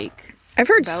I've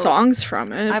heard songs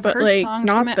from it, I've but heard like songs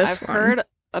not from it. this I've one. heard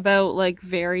about like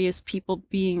various people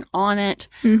being on it.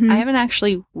 Mhm. I haven't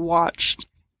actually watched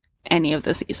any of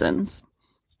the seasons.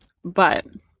 But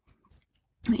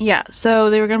yeah, so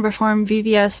they were going to perform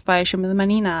VVS by Show Me the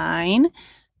Money 9.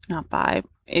 Not by,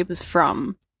 it was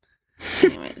from.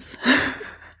 Anyways.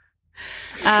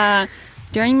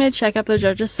 During mid-checkup, the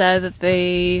judges said that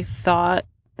they thought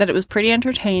that it was pretty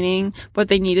entertaining, but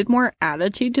they needed more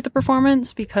attitude to the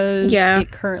performance because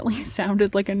it currently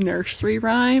sounded like a nursery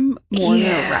rhyme more than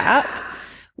a rap,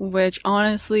 which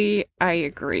honestly, I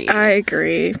agree. I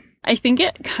think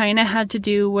it kind of had to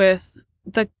do with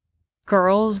the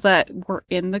girls that were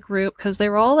in the group because they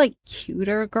were all like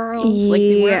cuter girls. Like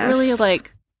they weren't really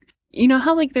like, you know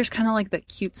how like there's kind of like the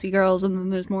cutesy girls and then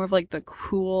there's more of like the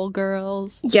cool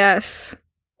girls. Yes.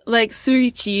 Like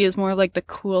Suichi is more of like the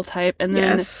cool type, and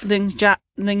then Ling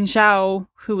Xiao,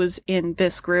 who was in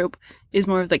this group, is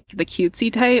more of like the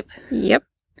cutesy type. Yep.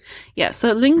 Yeah,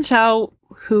 so Ling Xiao,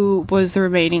 who was the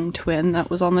remaining twin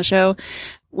that was on the show,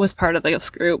 was part of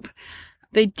this group.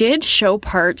 They did show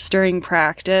parts during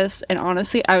practice, and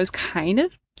honestly, I was kind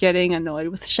of getting annoyed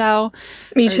with Xiao.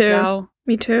 Me too. Zhao,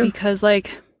 Me too. because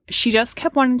like she just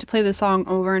kept wanting to play the song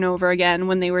over and over again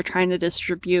when they were trying to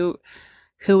distribute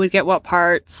who would get what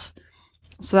parts.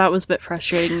 So that was a bit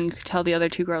frustrating. You could tell the other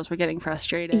 2 girls were getting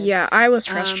frustrated. Yeah, I was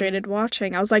frustrated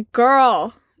watching. I was like,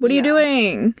 girl, what are you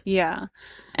doing? Yeah.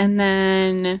 And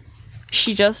then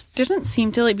she just didn't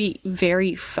seem to like be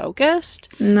very focused.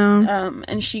 No.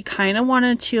 And she kind of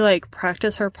wanted to like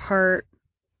practice her part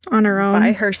on her own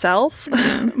by herself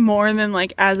more than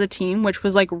like as a team, which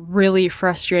was like really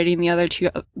frustrating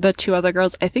the 2 other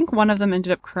girls. I think one of them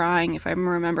ended up crying, if I'm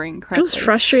remembering correctly. It was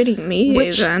frustrating me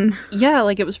even. Yeah,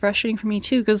 like it was frustrating for me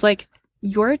too, because like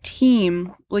your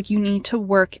team, like you need to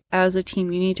work as a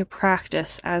team, you need to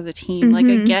practice as a team. Like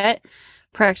I get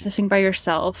practicing by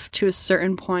yourself to a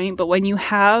certain point, but when you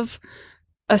have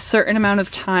a certain amount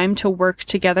of time to work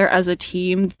together as a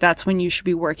team, that's when you should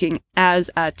be working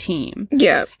as a team.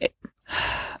 Yeah.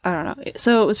 I don't know.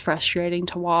 So it was frustrating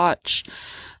to watch.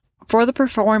 For the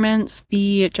performance,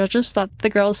 the judges thought the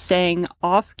girls sang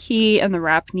off-key and the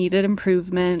rap needed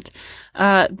improvement.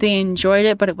 They enjoyed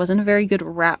it, but it wasn't a very good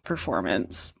rap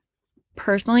performance.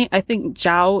 Personally, I think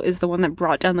Zhao is the one that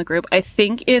brought down the group. I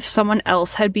think if someone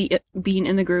else had been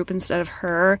in the group instead of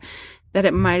her, that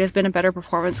it might have been a better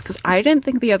performance, because I didn't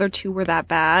think the other 2 were that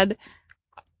bad.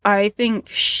 I think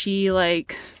she,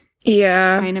 like,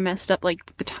 kind of messed up,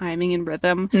 like, the timing and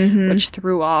rhythm, which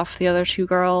threw off the other 2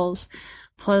 girls.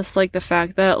 Plus, like, the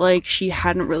fact that, like, she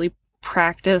hadn't really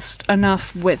practiced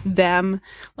enough with them,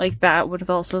 like, that would have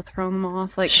also thrown them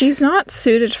off. Like, she's not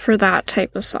suited for that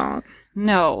type of song.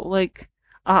 No, like,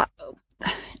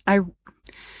 the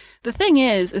thing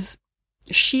is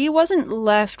she wasn't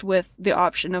left with the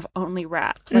option of only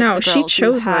rap. Like no, the she girls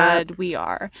chose who had that. We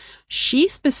Are. She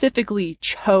specifically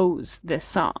chose this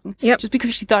song. Yep. Just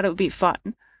because she thought it would be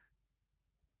fun.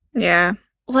 Yeah.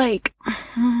 Like,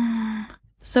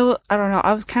 so, I don't know.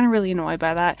 I was kind of really annoyed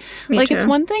by that. Me like, too. It's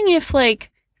one thing if,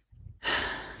 like,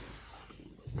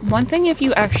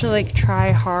 you actually, like,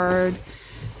 try hard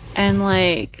and,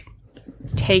 like,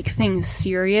 take things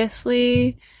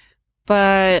seriously,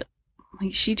 but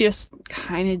like she just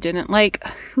kind of didn't. Like,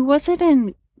 who was it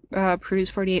in Produce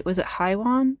 48? Was it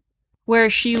Haiwan? Where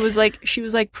she was like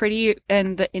pretty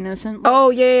and the innocent.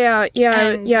 Oh yeah.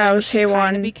 It was Haiwan.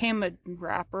 Kind of Haiwan. became a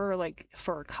rapper like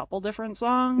for a couple different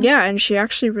songs. Yeah, and she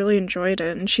actually really enjoyed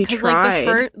it, and she tried.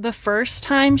 Like the first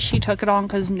time she took it on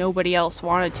because nobody else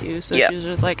wanted to, so she was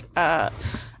just like,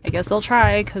 I guess I'll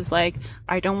try because, like,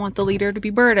 I don't want the leader to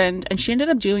be burdened. And she ended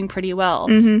up doing pretty well.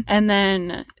 And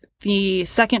then the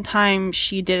second time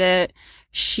she did it,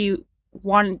 she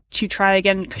wanted to try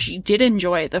again because she did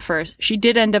enjoy it she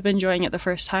did end up enjoying it the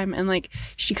first time. And, like,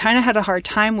 she kind of had a hard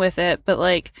time with it, but,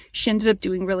 like, she ended up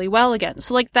doing really well again.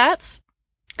 So, like, that's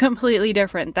completely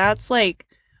different. That's, like,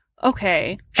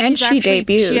 okay. And she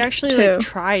debuted, She actually, too. like,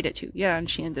 tried it too. Yeah, and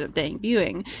she ended up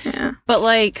debuting. Yeah. But,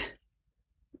 like,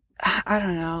 I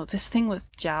don't know. This thing with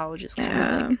Zhao just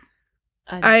kind of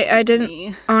like... I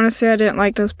didn't... Honestly, I didn't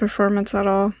like this performance at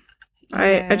all.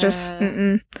 Yeah. I just...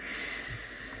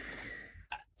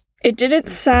 It didn't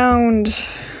sound,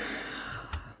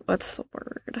 what's the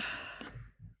word?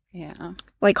 Yeah.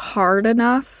 Like hard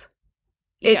enough.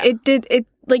 It did,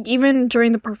 like even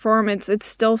during the performance, it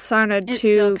still sounded It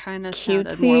too still kind of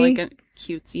sounded more like a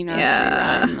cutesy nursery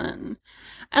rhyme than...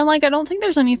 And, like, I don't think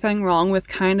there's anything wrong with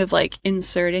kind of, like,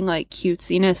 inserting, like,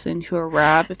 cutesiness into a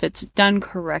rap if it's done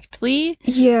correctly.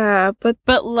 Yeah, but...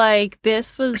 But, like,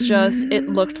 this was just... It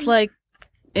looked like...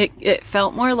 It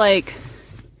felt more like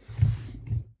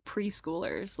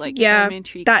preschoolers, like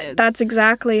elementary kids. That's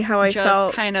exactly how I felt.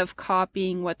 Just kind of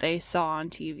copying what they saw on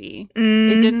TV.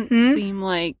 It didn't seem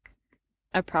like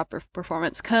a proper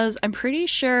performance, because I'm pretty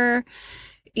sure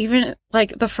even,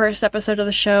 like, the first episode of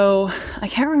the show, I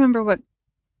can't remember what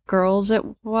girls it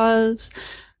was,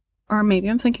 or maybe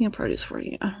I'm thinking of Produce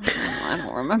 40. I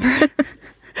don't remember.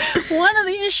 One of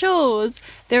these shows,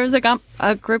 there was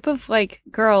a group of, like,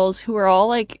 girls who were all,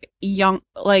 like, young,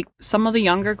 like, some of the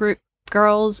younger group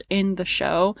girls in the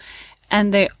show,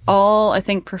 and they all, I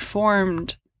think,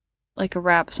 performed like a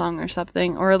rap song or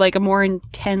something, or like a more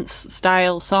intense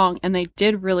style song, and they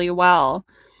did really well.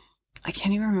 I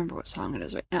can't even remember what song it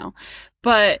is right now,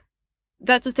 but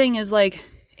that's the thing, is like,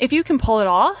 if you can pull it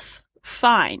off,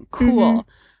 fine, cool.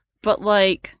 But,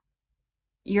 like,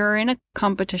 you're in a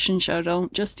competition show.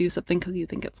 Don't just do something because you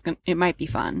think it might be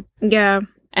fun. Yeah.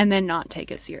 And then not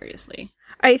take it seriously.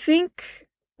 I think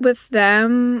with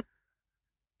them,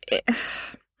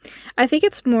 I think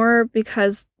it's more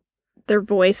because their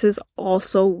voices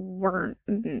also weren't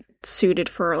suited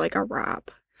for, like, a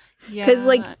rap. Yeah. Because,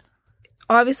 like,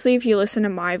 obviously, if you listen to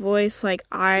my voice, like,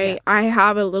 I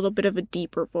have a little bit of a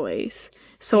deeper voice.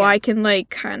 So I can, like,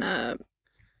 kind of...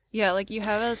 Yeah, like, you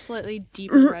have a slightly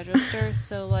deeper register,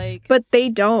 so, like... But they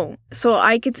don't. So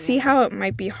I could see how it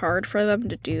might be hard for them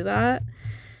to do that.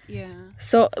 Yeah.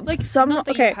 So, like, not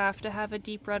that you have to have a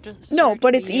deep register. No,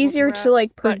 but it's easier to,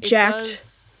 like, project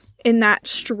does... in that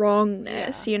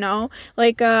strongness, you know?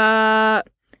 Like, as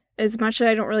much as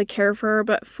I don't really care for her,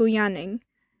 but Fu Yaning.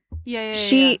 Yeah.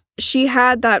 She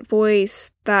had that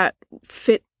voice that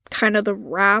fit kind of the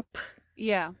rap...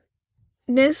 Yeah.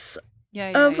 ...ness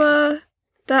of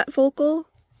that vocal.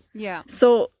 Yeah.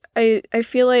 So I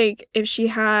feel like if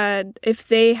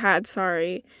they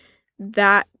had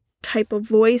that type of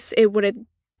voice, it would have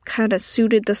kind of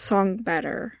suited the song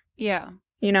better. Yeah.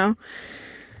 You know?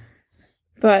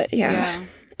 But yeah.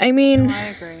 I mean, no, I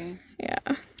agree.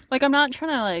 Yeah. Like, I'm not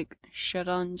trying to, like, shit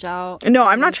on Zhao. No,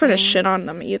 I'm not trying to shit on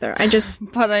them either. I just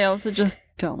but I also just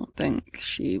don't think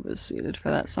she was suited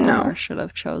for that song or should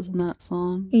have chosen that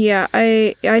song. Yeah,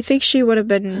 I think she would have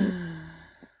been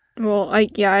well, I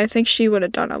think she would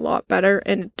have done a lot better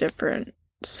in a different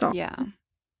song. Yeah.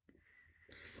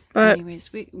 But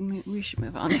anyways, we should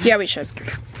move on. Yeah, we should.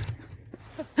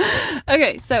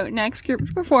 Okay, so next group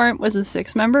to perform was a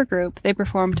 6-member group. They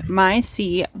performed My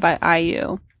Sea by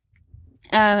IU.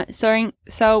 So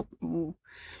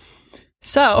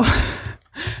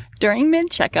during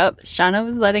mid-checkup, Shauna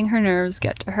was letting her nerves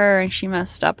get to her and she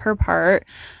messed up her part.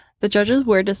 The judges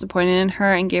were disappointed in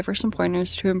her and gave her some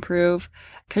pointers to improve.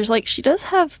 Because, like, she does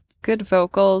have good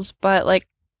vocals, but, like,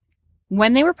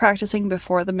 when they were practicing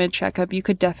before the mid-checkup, you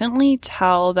could definitely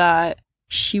tell that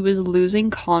she was losing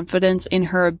confidence in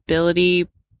her ability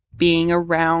being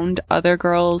around other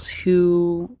girls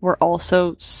who were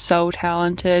also so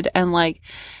talented and, like,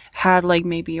 had, like,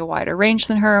 maybe a wider range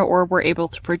than her or were able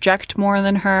to project more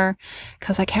than her.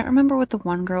 Because I can't remember what the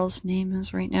one girl's name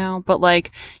is right now, but,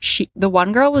 like, the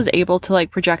one girl was able to,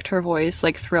 like, project her voice,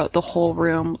 like, throughout the whole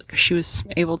room. She was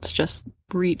able to just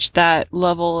reach that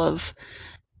level of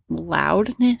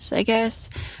loudness, I guess.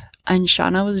 And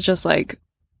Shauna was just, like,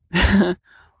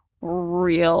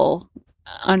 real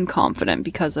unconfident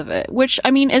because of it, which,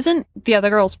 I mean, isn't the other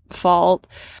girl's fault.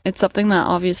 It's something that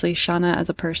obviously Shauna as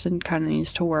a person kind of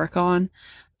needs to work on.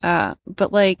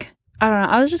 But, like, I don't know,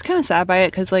 I was just kind of sad by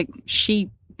it because, like, she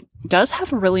does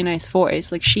have a really nice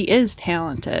voice. Like, she is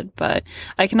talented, but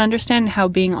I can understand how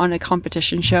being on a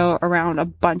competition show around a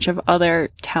bunch of other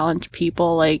talented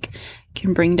people, like,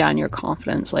 can bring down your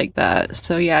confidence like that.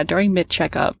 So yeah, during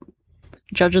mid-checkup,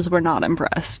 judges were not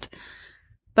impressed.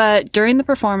 But during the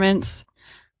performance,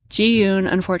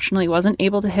 Ji-yoon unfortunately wasn't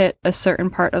able to hit a certain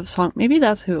part of the song. Maybe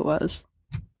that's who it was.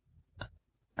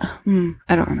 I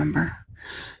don't remember.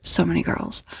 So many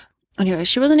girls. Anyway,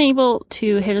 she wasn't able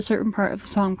to hit a certain part of the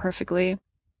song perfectly,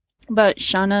 but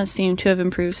Shauna seemed to have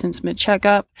improved since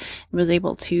mid-checkup and was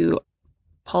able to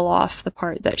pull off the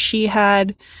part that she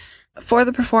had. For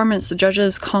the performance, the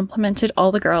judges complimented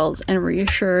all the girls and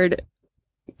reassured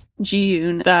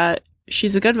Ji-yoon that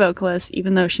she's a good vocalist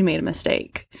even though she made a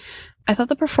mistake. I thought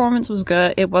the performance was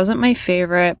good. It wasn't my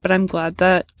favorite, but I'm glad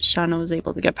that Shauna was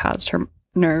able to get past her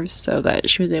nerves so that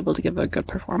she was able to give a good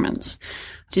performance.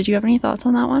 Did you have any thoughts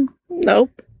on that one?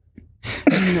 Nope.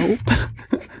 Nope.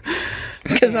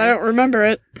 Because I don't remember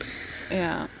it.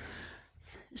 Yeah.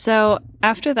 So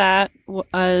after that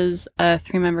was a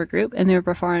 3-member group, and they were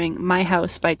performing My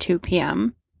House by 2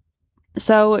 p.m.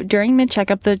 So during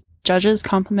mid-checkup, the judges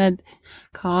complimented.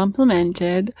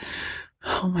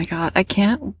 Oh my god, I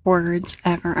can't words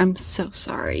ever. I'm so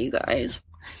sorry, you guys.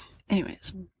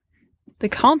 Anyways, they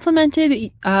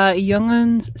complimented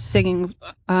Youngun's singing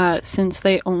since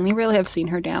they only really have seen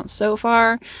her dance so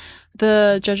far.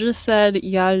 The judges said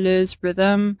Yalu's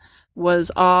rhythm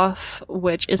was off,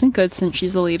 which isn't good since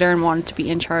she's the leader and wanted to be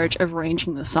in charge of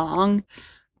arranging the song.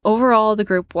 Overall, the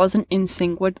group wasn't in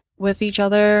sync with each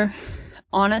other,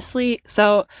 honestly.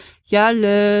 So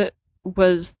Yalu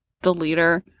was the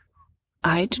leader.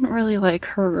 I didn't really like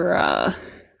her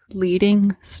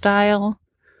leading style.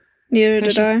 Neither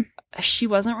did I. She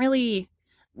wasn't really...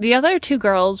 The other 2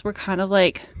 girls were kind of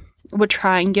like... would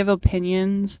try and give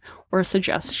opinions or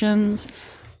suggestions,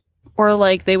 or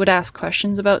like they would ask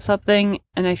questions about something,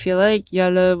 and I feel like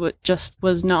Yalu just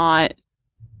was not...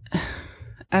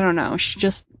 I don't know. She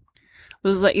just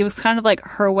was like... It was kind of like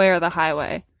her way or the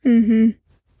highway. Mm-hmm.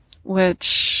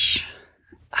 Which...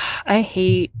 I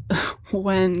hate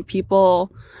when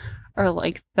people are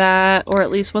like that, or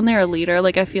at least when they're a leader.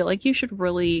 Like, I feel like you should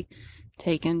really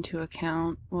take into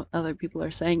account what other people are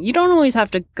saying. You don't always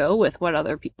have to go with what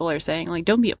other people are saying. Like,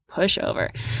 don't be a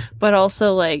pushover. But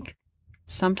also, like,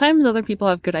 sometimes other people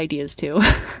have good ideas too.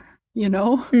 You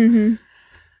know?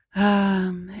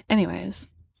 Mm-hmm. Anyways.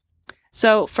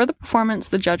 So, for the performance,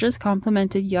 the judges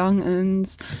complimented Young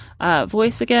Eun's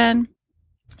voice again,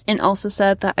 and also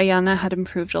said that Ayana had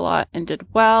improved a lot and did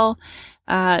well.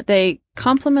 They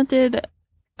complimented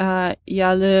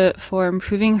Yalu for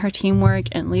improving her teamwork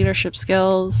and leadership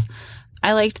skills.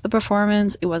 I liked the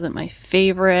performance. It wasn't my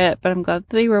favorite, but I'm glad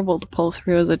that they were able to pull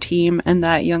through as a team and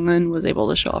that Youngun was able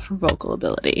to show off her vocal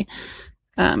ability.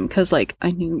 Because, like,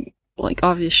 I knew, like,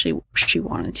 obviously she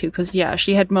wanted to. Because, yeah,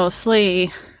 she had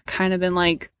mostly kind of been,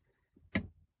 like,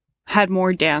 had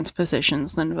more dance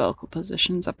positions than vocal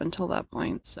positions up until that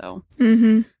point, so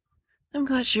Mm-hmm. I'm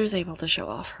glad she was able to show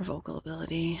off her vocal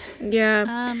ability.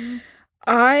 Yeah.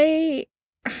 I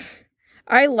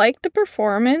liked the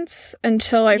performance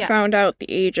until I found out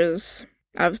the ages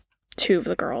of 2 of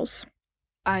the girls.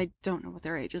 I don't know what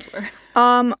their ages were.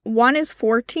 One is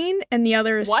 14 and the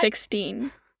other is What?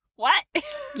 16. What?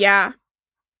 Yeah.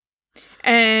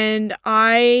 And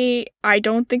I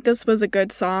don't think this was a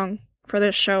good song for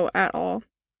this show at all,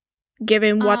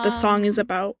 given what the song is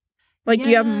about. Like,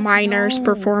 you have minors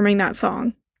performing that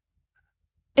song.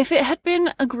 If it had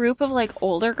been a group of, like,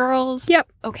 older girls,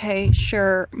 Yep. Okay,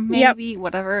 sure, maybe,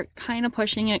 whatever, kind of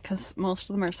pushing it, because most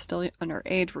of them are still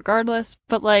underage regardless,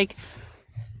 but, like,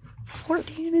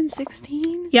 14 and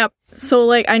 16? Yep. So,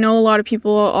 like, I know a lot of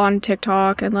people on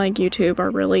TikTok and, like, YouTube are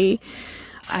really...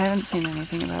 I haven't seen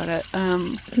anything about it.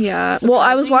 Yeah. Well,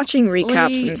 I was watching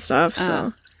recaps and stuff,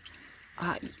 so...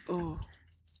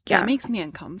 Yeah, it makes me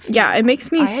uncomfortable. Yeah, it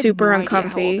makes me I had super no idea uncomfy.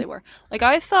 how old they were. Like,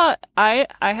 I thought I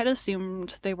had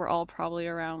assumed they were all probably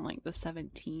around like the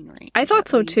 17 range. I thought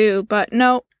so too, but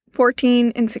no,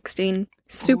 14 and 16,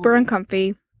 super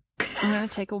uncomfy. I'm gonna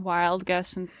take a wild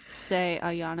guess and say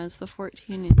Ayana's the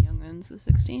 14 and Youngun's the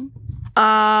 16.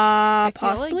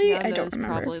 Possibly. I don't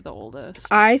remember. Probably the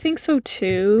oldest. I think so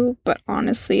too, but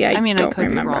honestly, I mean, don't I could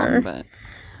remember. be wrong, but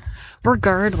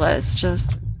regardless,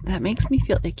 just that makes me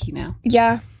feel icky now.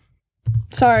 Yeah.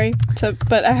 Sorry,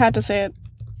 but I had to say it.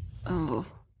 Oh.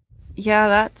 Yeah,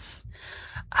 that's...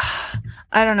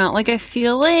 I don't know. Like, I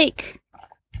feel like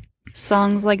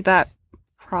songs like that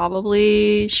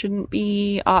probably shouldn't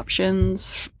be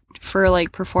options for,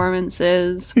 like,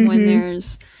 performances when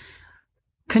there's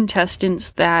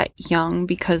contestants that young,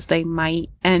 because they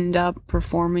might end up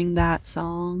performing that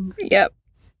song. Yep.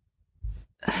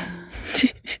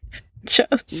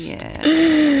 Just...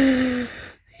 Yeah.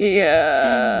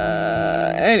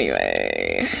 Yeah.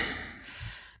 Anyway.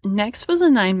 Next was a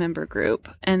 9-member group,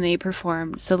 and they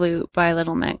performed Salute by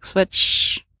Little Mix,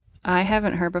 which I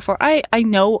haven't heard before. I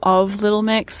know of Little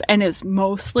Mix, and it's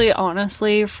mostly,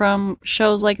 honestly, from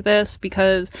shows like this,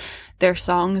 because their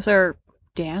songs are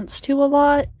danced to a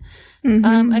lot,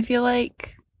 I feel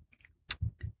like.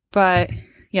 But...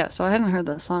 yeah, so I hadn't heard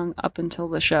that song up until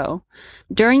the show.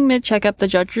 During mid-checkup, the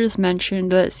judges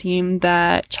mentioned that it seemed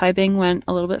that Chaibing went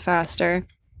a little bit faster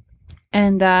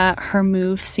and that her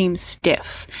move seemed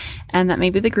stiff, and that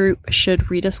maybe the group should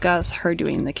rediscuss her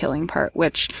doing the killing part,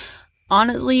 which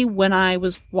honestly, when I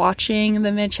was watching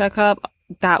the mid checkup,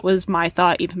 that was my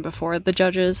thought even before the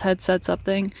judges had said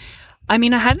something. I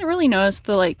mean, I hadn't really noticed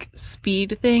the like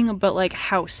speed thing, but like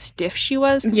how stiff she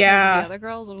was compared to the other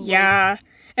girls. I was Yeah.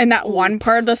 And that one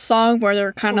part of the song where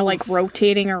they're kind of like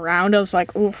rotating around, I was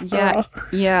like, oof. Yeah,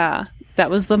 yeah, that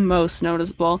was the most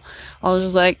noticeable. I was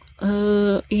just like,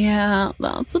 yeah,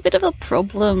 that's a bit of a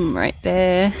problem right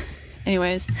there.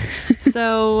 Anyways,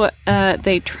 so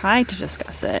they tried to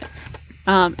discuss it,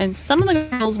 and some of the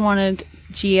girls wanted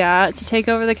Gia to take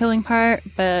over the killing part,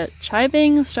 but Chai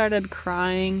Bing started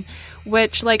crying,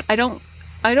 which like I don't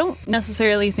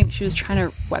necessarily think she was trying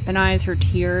to weaponize her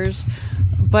tears,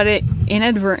 but it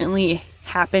inadvertently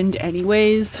happened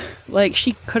anyways. Like,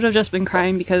 she could have just been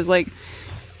crying because, like,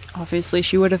 obviously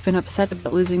she would have been upset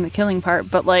about losing the killing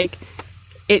part, but, like,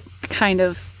 it kind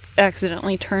of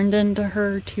accidentally turned into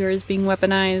her tears being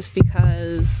weaponized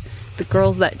because the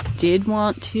girls that did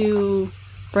want to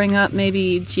bring up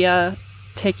maybe Gia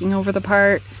taking over the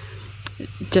part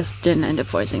just didn't end up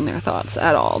voicing their thoughts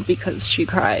at all because she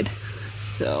cried.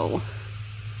 So,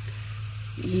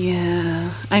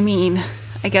 yeah. I mean,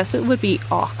 I guess it would be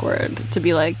awkward to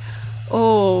be like,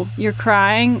 oh, you're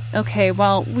crying? Okay,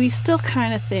 well, we still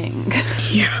kind of think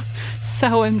Yeah.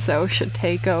 so-and-so should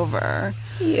take over.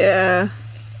 Yeah.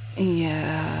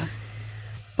 Yeah.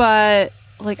 But,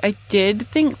 like, I did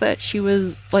think that she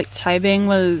was, like, Chai Bing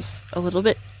was a little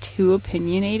bit too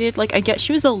opinionated. Like, I get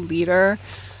she was a leader,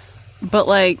 but,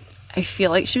 like, I feel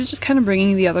like she was just kind of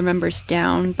bringing the other members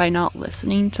down by not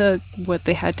listening to what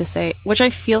they had to say, which I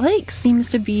feel like seems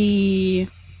to be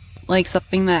like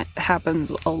something that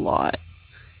happens a lot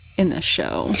in this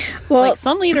show. Well, like,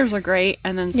 some leaders are great,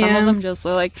 and then some Yeah. of them just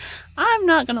are like, I'm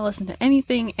not going to listen to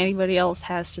anything anybody else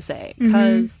has to say,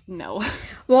 because no.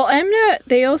 well, Mnet,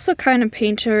 they also kind of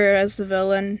paint her as the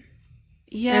villain.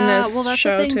 Yeah, this well, that's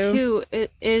show, the thing too. too.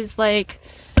 It is like,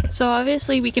 so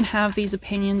obviously we can have these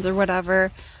opinions or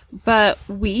whatever, but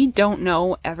we don't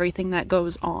know everything that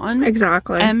goes on.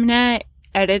 Exactly. Mnet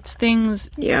edits things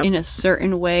Yep. in a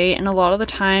certain way, and a lot of the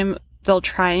time they'll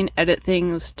try and edit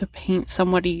things to paint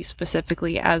somebody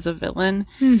specifically as a villain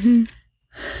Mm-hmm.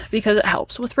 because it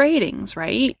helps with ratings,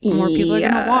 right? More people are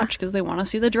going to Yeah. watch because they want to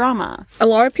see the drama. A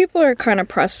lot of people are kind of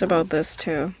pressed about this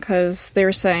too, because they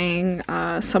were saying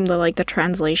some of the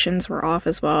translations were off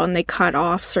as well, and they cut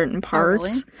off certain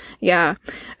parts. Yeah,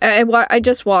 I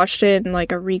just watched it in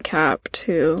like a recap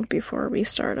too before we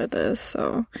started this.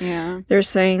 So Yeah. they're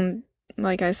saying,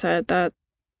 like I said, that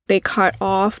they cut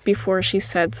off before she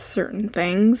said certain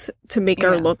things to make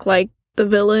her Yeah. look like the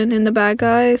villain and the bad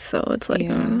guy. So it's like,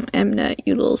 Yeah. Mnet,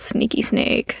 you little sneaky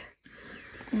snake.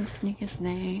 Sneak a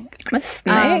snake. I'm a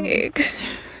snake.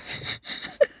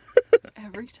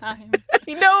 Every time.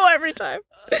 I know every time.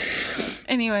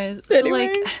 Anyways, so Anyway.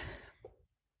 like,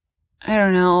 I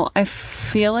don't know. I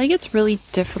feel like it's really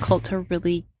difficult to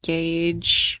really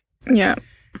gauge Yeah.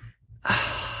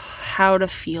 how to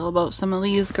feel about some of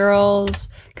these girls,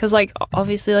 because like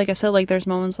obviously, like I said, like there's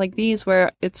moments like these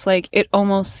where it's like it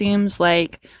almost seems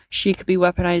like she could be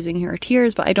weaponizing her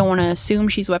tears, but I don't want to assume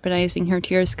she's weaponizing her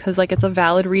tears because like it's a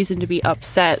valid reason to be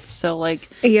upset. So like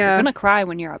you're Yeah. gonna cry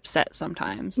when you're upset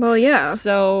sometimes. Well, yeah.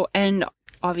 So, and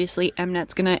obviously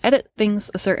Mnet's gonna edit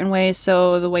things a certain way,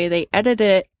 so the way they edit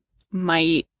it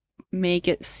might make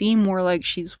it seem more like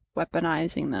she's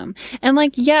weaponizing them. And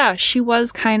like, yeah, she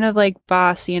was kind of like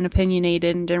bossy and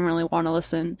opinionated and didn't really want to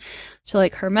listen to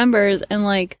like her members, and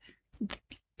like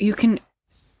you can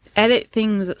edit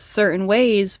things certain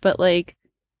ways, but like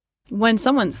when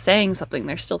someone's saying something,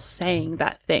 they're still saying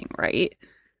that thing, right?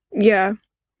 Yeah.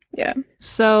 Yeah.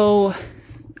 So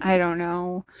I don't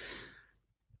know.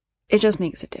 It just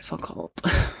makes it difficult.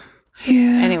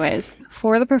 Yeah. Anyways,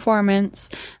 for the performance,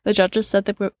 the judges said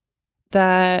that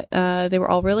they were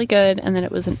all really good and that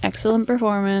it was an excellent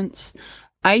performance.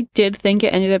 I did think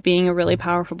it ended up being a really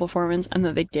powerful performance and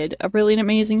that they did a really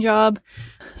amazing job.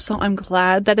 So I'm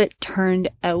glad that it turned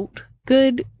out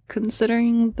good,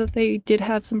 considering that they did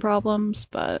have some problems.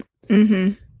 But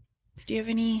Mm-hmm. do you have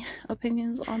any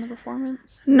opinions on the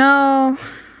performance? No,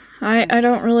 I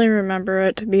don't really remember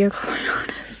it, to be quite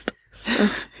honest. So.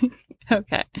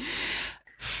 Okay.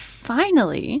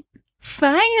 Finally,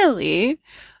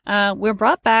 we're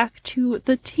brought back to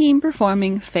the team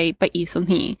performing Fate by Lee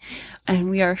Sun-hee, and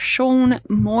we are shown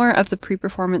more of the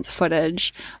pre-performance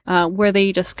footage where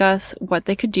they discuss what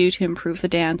they could do to improve the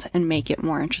dance and make it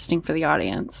more interesting for the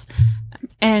audience.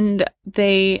 And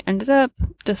they ended up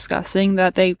discussing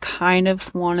that they kind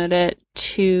of wanted it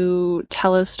to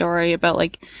tell a story about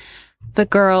like the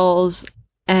girls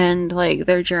and like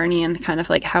their journey and kind of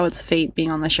like how it's Fate being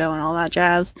on the show and all that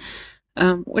jazz.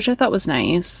 which I thought was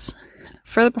nice.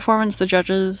 For the performance, the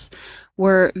judges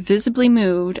were visibly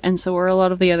moved, and so were a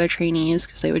lot of the other trainees,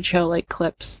 because they would show like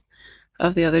clips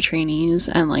of the other trainees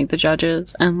and like the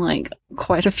judges, and like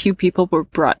quite a few people were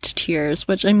brought to tears,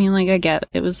 which I mean, like, I get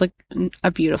it was like a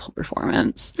beautiful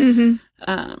performance.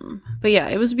 But yeah,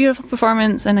 it was a beautiful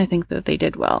performance, and I think that they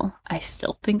did well. I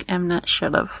still think Mnet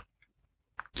should have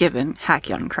given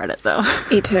Hakyeon credit though.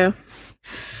 Me too.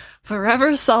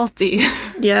 Forever salty.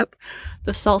 Yep.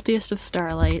 The saltiest of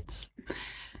starlights.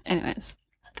 Anyways,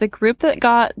 the group that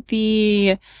got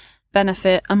the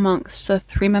benefit amongst the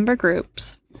 3-member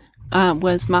groups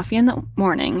was Mafia in the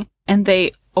Morning, and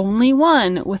they only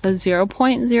won with a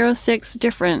 0.06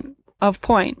 difference of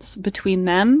points between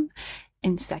them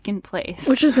and second place.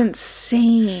 Which is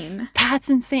insane. That's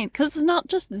insane, because it's not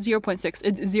just 0.6,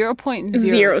 it's 0.06.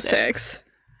 0.06.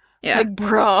 Yeah. Like,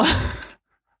 bruh.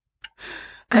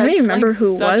 I don't even remember like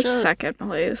who was second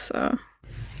place, so.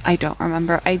 I don't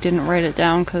remember. I didn't write it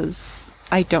down because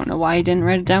I don't know why I didn't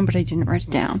write it down, but I didn't write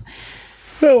it down.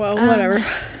 Oh well, whatever.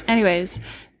 Anyways,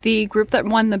 the group that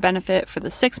won the benefit for the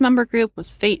 6-member group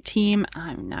was Fate Team.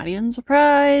 I'm not even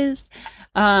surprised.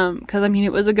 Because, I mean,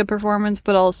 it was a good performance,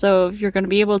 but also if you're going to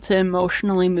be able to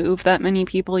emotionally move that many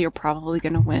people, you're probably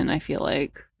going to win, I feel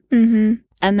like.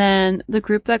 And then the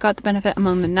group that got the benefit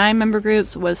among the 9-member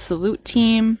groups was Salute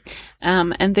Team,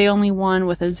 and they only won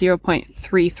with a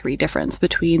 0.33 difference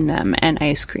between them and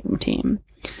Ice Cream Team.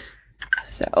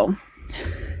 So,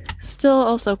 still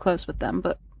also close with them,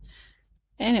 but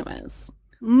anyways,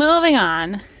 moving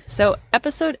on. So,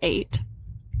 episode 8,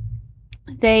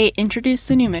 they introduced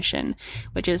the new mission,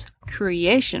 which is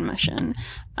Creation Mission.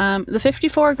 The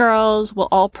 54 girls will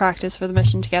all practice for the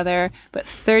mission together, but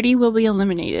 30 will be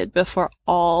eliminated before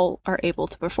all are able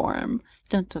to perform.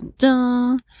 Dun dun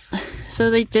dun. So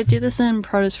they did do this in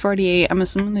Produce 48. I'm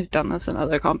assuming they've done this in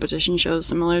other competition shows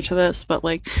similar to this, but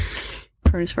like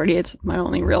Produce 48's my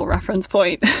only real reference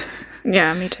point.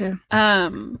 Yeah, me too.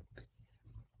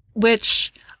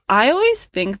 Which I always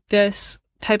think this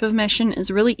type of mission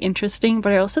is really interesting,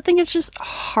 but I also think it's just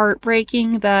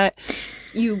heartbreaking that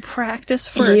you practice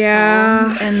for a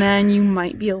song and then you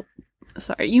might be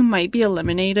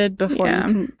eliminated before you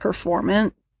can perform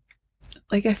it.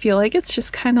 Like, I feel like it's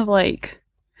just kind of like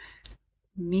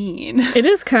mean. It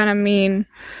is kind of mean.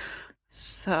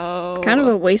 So kind of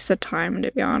a waste of time,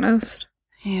 to be honest.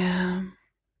 Yeah.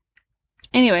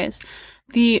 Anyways,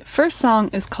 the first song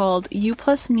is called You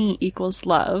Plus Me Equals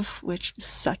Love, which is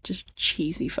such a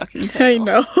cheesy fucking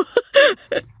title.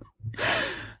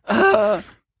 I know.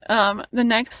 The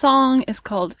next song is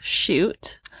called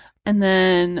Shoot, and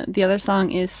then the other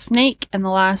song is Snake, and the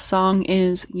last song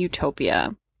is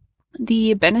Utopia.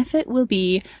 The benefit will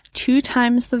be 2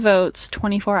 times the votes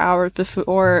 24 hours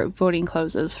before voting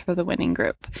closes for the winning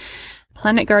group.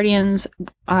 Planet Guardians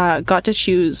got to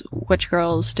choose which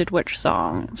girls did which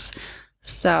songs.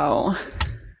 So,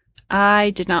 I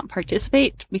did not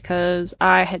participate because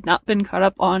I had not been caught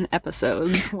up on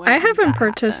episodes. I haven't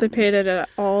participated at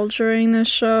all during this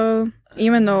show,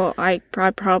 even though I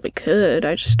probably could.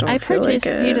 I just don't feel like it. I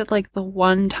participated like the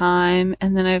one time,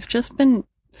 and then I've just been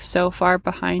so far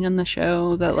behind on the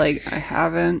show that like I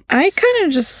haven't. I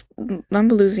kind of I'm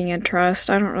losing interest.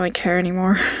 I don't really care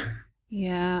anymore.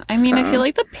 Yeah, I mean, I feel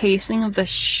like the pacing of the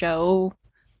show.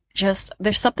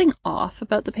 There's something off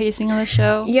about the pacing of the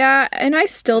show. Yeah, and I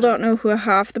still don't know who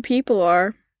half the people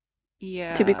are.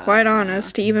 Yeah. To be quite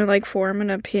honest, to even, like, form an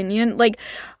opinion. Like,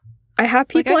 I have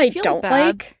people I don't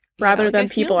like, rather than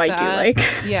people I do like.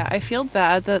 Yeah, I feel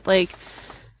bad that, like,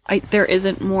 there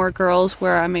isn't more girls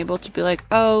where I'm able to be like,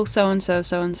 oh, so-and-so,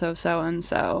 so-and-so,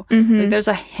 so-and-so. Like, there's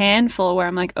a handful where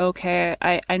I'm like, okay,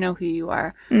 I know who you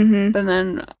are. But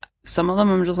then some of them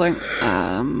I'm just like,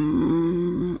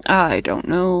 I don't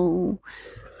know.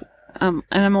 And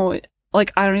I'm always,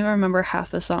 like, I don't even remember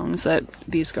half the songs that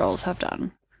these girls have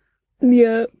done.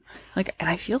 Yeah. Like, and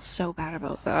I feel so bad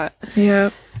about that.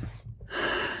 Yeah.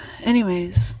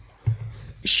 Anyways,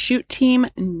 Shoot Team,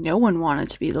 no one wanted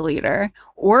to be the leader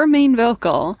or main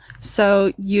vocal,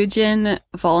 so Yujin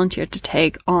volunteered to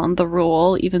take on the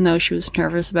role, even though she was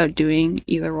nervous about doing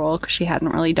either role because she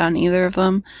hadn't really done either of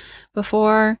them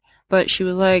before. But she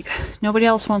was like, nobody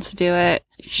else wants to do it.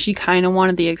 She kind of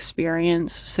wanted the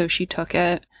experience, so she took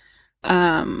it.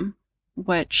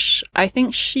 Which I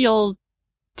think she'll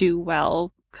do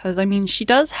well, because, I mean, she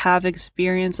does have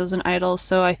experience as an idol,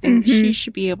 so I think she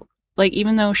should be able, like,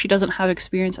 even though she doesn't have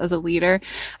experience as a leader,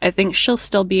 I think she'll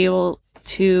still be able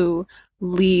to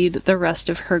lead the rest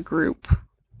of her group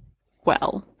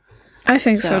well. I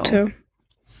think so too.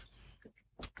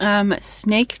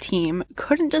 Snake team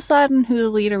couldn't decide on who the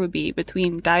leader would be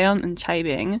between Dayon and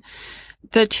Chaibing.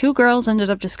 The two girls ended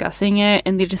up discussing it,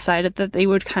 and they decided that they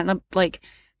would kind of like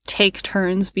take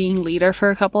turns being leader for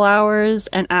a couple hours,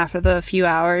 and after the few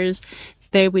hours,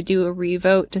 they would do a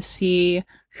revote to see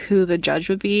who the judge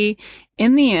would be.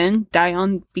 In the end,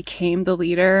 Dayon became the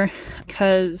leader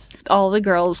because all the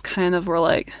girls kind of were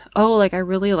like, oh, like, I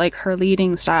really like her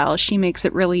leading style. She makes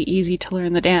it really easy to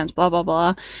learn the dance, blah, blah,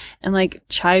 blah. And, like,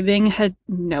 Chaibing had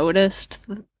noticed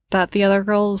that the other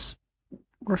girls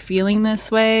were feeling this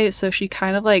way, so she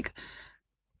kind of, like,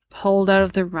 pulled out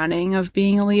of the running of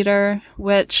being a leader,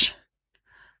 which,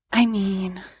 I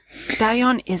mean,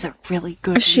 Dayon is a really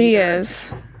good She leader.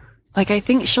 is. Like, I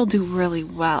think she'll do really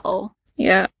well.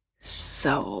 Yeah.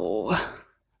 So,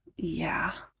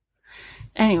 yeah.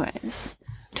 Anyways,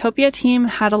 Topia team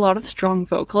had a lot of strong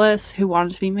vocalists who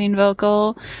wanted to be main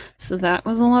vocal, so that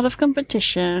was a lot of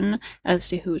competition as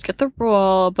to who would get the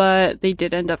role, but they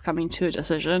did end up coming to a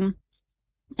decision.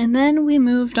 And then we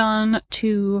moved on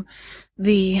to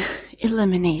the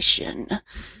elimination.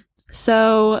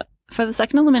 So, for the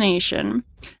second elimination,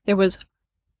 there was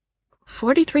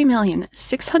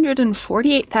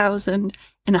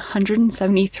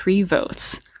 43,648,173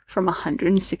 votes from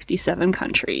 167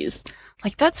 countries.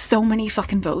 Like, that's so many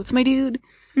fucking votes, my dude.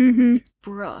 Mm-hmm.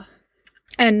 Bruh.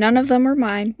 And none of them are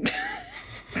mine.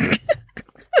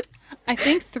 I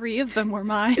think 3 of them were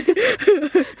mine.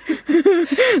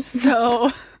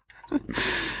 So,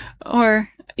 or,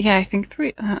 yeah, I think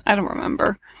 3. I don't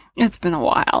remember. It's been a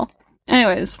while.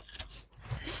 Anyways,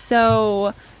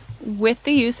 so with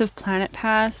the use of Planet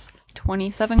Pass,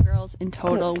 27 girls in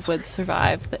total would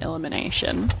survive the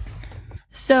elimination.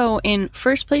 So in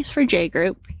first place for J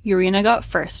group, Urina got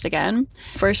first again.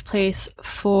 First place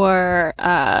for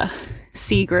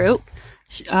C group,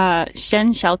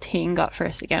 Shen Xiaoting got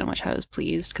first again, which I was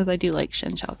pleased because I do like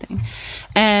Shen Xiaoting.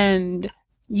 And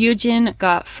Yujin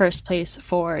got first place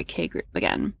for K group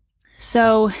again.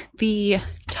 So the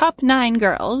top 9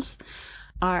 girls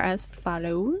are as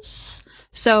follows.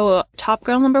 So top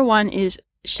girl number 1 is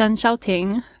Shen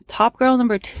Xiaoting. Top girl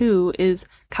number 2 is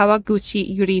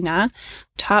Kawaguchi Yurina.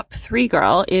 Top 3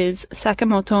 girl is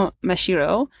Sakamoto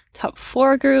Mashiro. Top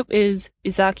 4 group is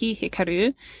Izaki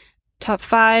Hikaru. Top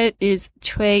 5 is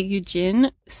Choi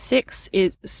Yujin. 6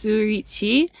 is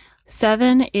Surichi.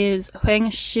 7 is Huang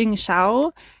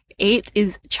Xingshao. 8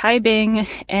 is Chaibing.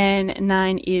 And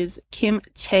 9 is Kim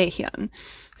Chaehyun.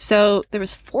 So there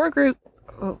was 4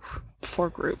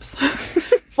 groups.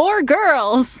 4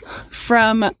 girls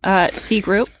from C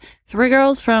group, 3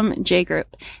 girls from J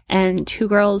group, and 2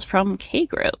 girls from K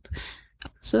group.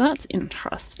 So that's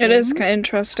interesting. It is kind of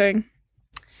interesting.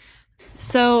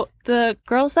 So the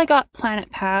girls that got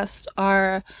Planet Pass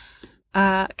are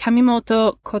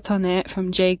Kamimoto Kotone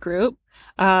from J group,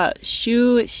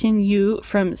 Shu Shinyu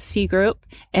from C group,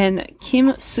 and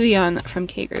Kim Suyeon from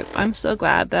K group. I'm so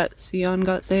glad that Suyeon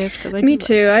got saved because Me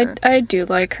too. I do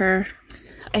like her.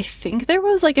 I think there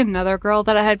was like another girl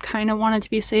that I had kind of wanted to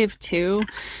be saved too.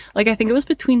 Like, I think it was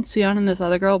between Suyeon and this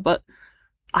other girl, but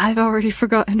I've already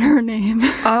forgotten her name.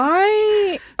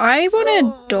 I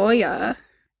wanted Doya.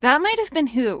 That might have been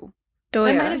who?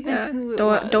 Doya. That might have been Yeah. who it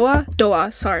Doa. was.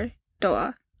 Doa. Sorry.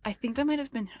 Doa. I think that might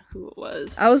have been who it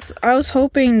was. I was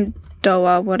hoping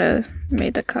Doa would have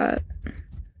made the cut.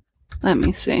 Let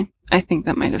me see. I think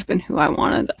that might have been who I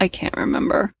wanted. I can't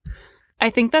remember.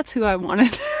 I think that's who I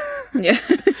wanted. Yeah.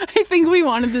 I think we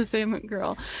wanted the same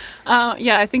girl.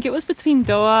 Yeah, I think it was between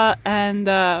Doa and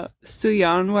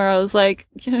Suyeon, where I was like,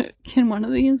 can one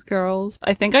of these girls?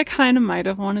 I think I kind of might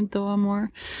have wanted Doa more.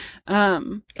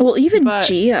 Well, even but-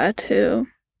 Gia too.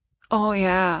 Oh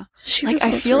yeah, She like was I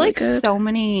also feel really like good. so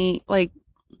many like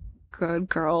good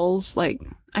girls. Like,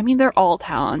 I mean, they're all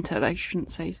talented. I shouldn't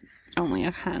say only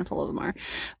a handful of them are,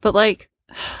 but like.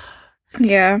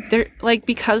 Yeah. They're like,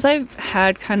 because I've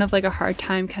had kind of like a hard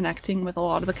time connecting with a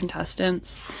lot of the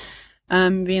contestants,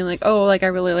 being like, oh, like I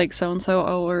really like so and so,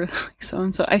 oh, or like so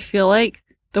and so. I feel like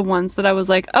the ones that I was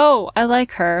like, oh, I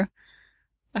like her,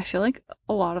 I feel like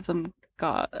a lot of them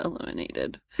got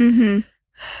eliminated, Mm-hmm.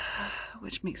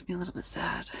 which makes me a little bit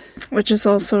sad. Which is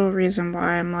also a reason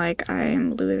why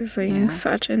I'm losing Yeah.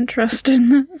 such interest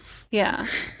in this. Yeah,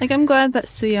 like I'm glad that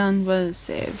Suyeon was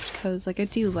saved because like I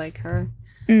do like her.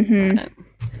 Mm-hmm. But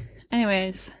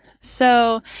anyways,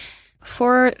 so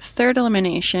for third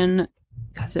elimination,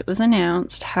 because it was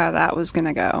announced how that was going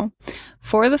to go,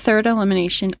 for the third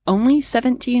elimination, only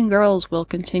 17 girls will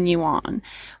continue on.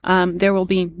 There will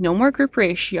be no more group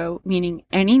ratio, meaning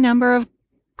any number of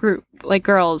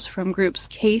girls from groups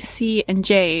K, C, and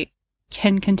J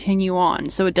can continue on.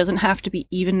 So it doesn't have to be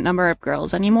even number of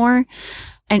girls anymore.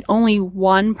 And only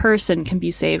one person can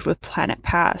be saved with Planet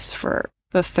Pass for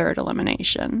the third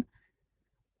elimination.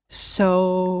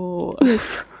 So,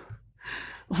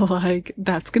 like,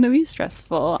 that's going to be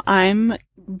stressful. I'm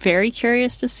very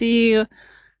curious to see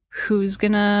who's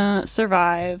going to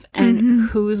survive and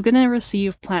who's going to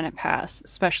receive Planet Pass,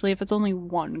 especially if it's only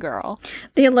one girl.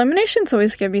 The eliminations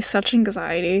always give me such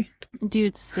anxiety.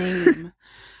 Dude, same.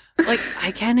 Like,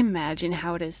 I can't imagine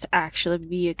how it is to actually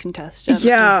be a contestant.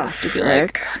 Yeah, have to be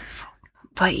like,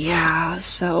 but yeah,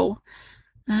 so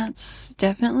that's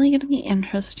definitely going to be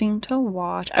interesting to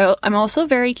watch. I'm also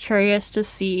very curious to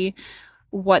see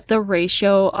what the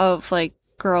ratio of, like,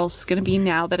 girls is going to be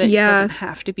now that it doesn't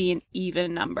have to be an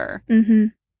even number.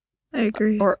 I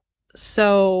agree.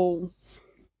 So,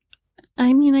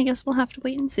 I mean, I guess we'll have to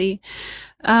wait and see.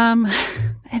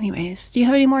 Anyways, do you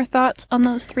have any more thoughts on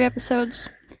those 3 episodes?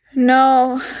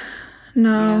 No.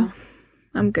 Yeah.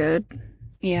 I'm good.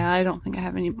 Yeah, I don't think I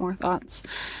have any more thoughts.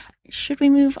 Should we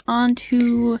move on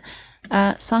to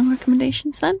song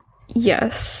recommendations then?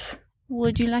 Yes.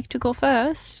 Would you like to go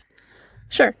first?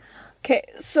 Sure. Okay,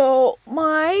 so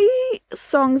my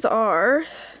songs are...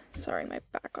 Sorry, my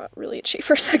back got really itchy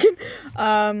for a second.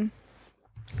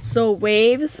 So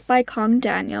Waves by Kong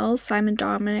Daniel, Simon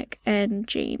Dominic, and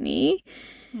Jamie.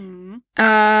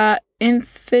 Well,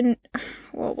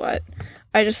 what?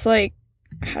 I just, like,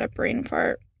 had a brain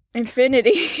fart.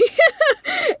 Infinity.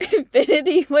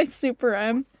 Infinity by Super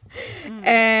M.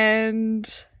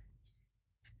 And...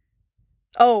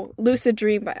 Oh, Lucid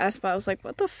Dream by aespa. I was like,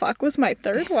 what the fuck was my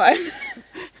third one?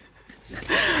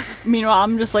 Meanwhile,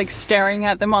 I'm just, like, staring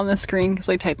at them on the screen because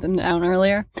I typed them down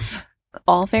earlier.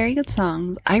 All very good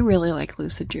songs. I really like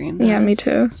Lucid Dream. Yeah, me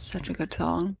too. Such a good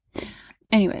song.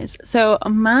 Anyways, so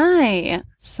my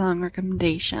song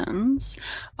recommendations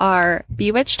are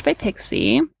Bewitched by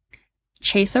Pixie,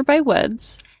 Chaser by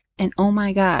Woods, and Oh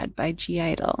My God by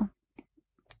G-Idol.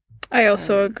 I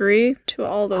also agree to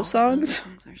all those songs. Those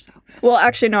songs are so good. Well,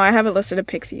 actually, no, I haven't listened to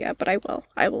Pixie yet, but I will.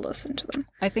 I will listen to them.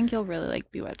 I think you'll really like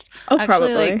Bewitched. Oh, Actually,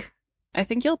 probably. like, I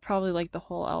think you'll probably like the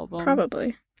whole album.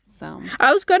 Probably. So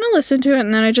I was gonna listen to it,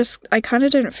 and then I kind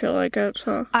of didn't feel like it,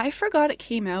 so... I forgot it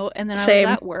came out, and then Same.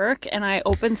 I was at work, and I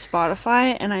opened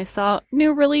Spotify, and I saw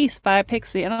new release by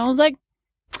Pixie, and I was like,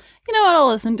 you know what, I'll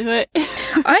listen to it.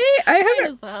 I Might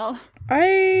haven't... as well.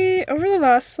 Over the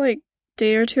last, like,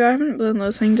 day or two, I haven't been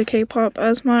listening to K-pop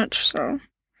as much, so...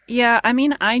 Yeah, I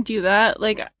mean, I do that.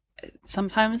 Like,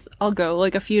 sometimes I'll go,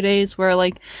 like, a few days where,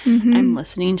 like, I'm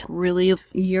listening to really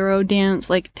Eurodance,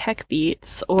 like, tech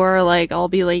beats, or, like, I'll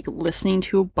be, like, listening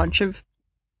to a bunch of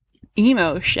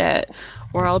emo shit,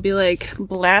 or I'll be, like,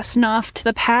 blasting off to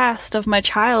the past of my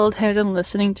childhood and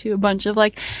listening to a bunch of,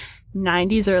 like,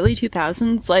 90s, early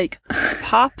 2000s, like,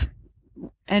 pop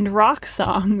and rock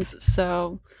songs,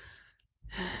 so...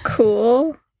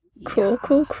 Cool.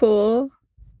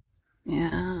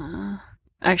 Yeah.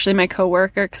 Actually, my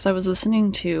coworker, because I was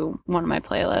listening to one of my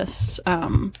playlists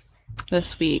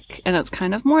this week, and it's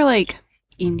kind of more like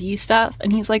indie stuff,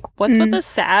 and he's like, what's with the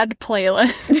sad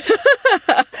playlist?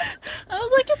 I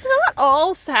was like, it's not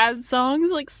all sad songs.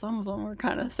 Like, some of them were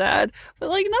kind of sad, but,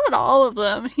 like, not all of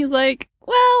them. And he's like,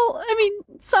 well, I mean,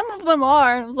 some of them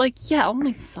are. And I was like, yeah,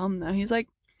 only some, though. He's like,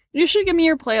 you should give me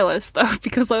your playlist, though,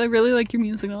 because I really like your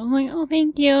music. And I was like, oh,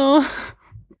 thank you.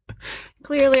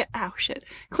 Clearly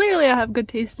I have good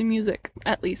taste in music,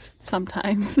 at least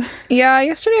sometimes. Yeah,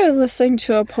 yesterday I was listening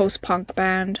to a post-punk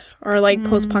band, or, like,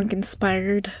 post-punk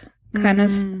inspired kind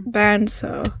of band,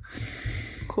 so...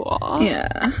 Cool.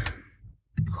 Yeah.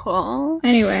 Cool.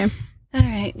 Anyway.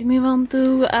 Alright, move on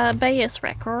to Bias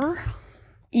Wrecker.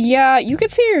 Yeah, you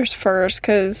could say yours first,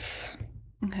 because...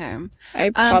 Okay. I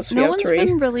possibly have 3. No one's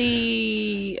been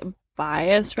really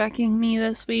bias wrecking me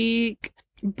this week,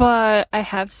 but I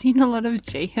have seen a lot of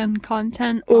Jaehyun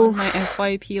content on my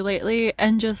FYP lately,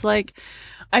 and just, like,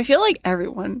 I feel like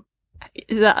everyone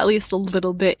is at least a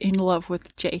little bit in love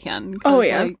with Jaehyun. Oh,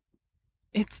 yeah. Like,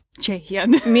 it's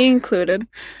Jaehyun. Me included.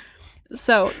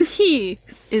 So, he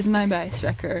is my bias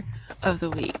wrecker of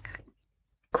the week.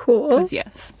 Cool. Because,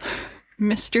 yes,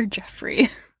 Mr. Jeffrey.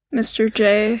 Mr.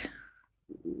 J.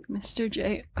 Mr.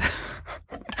 J.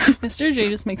 Mr. J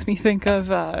just makes me think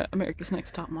of America's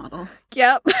Next Top Model.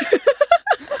 Yep.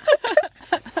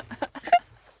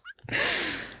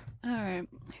 Alright,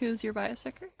 who's your bias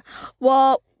wrecker?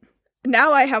 Well,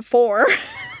 now I have 4.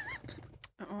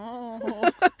 Oh.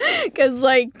 Because,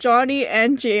 like, Johnny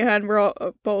and Jaehyun were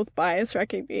both bias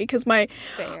wrecking me. Because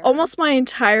almost my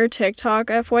entire TikTok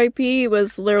FYP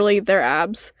was literally their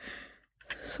abs.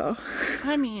 So.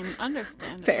 I mean,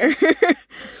 understandable. Fair.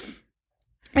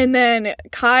 And then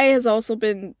Kai has also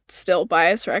been still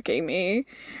bias wrecking me.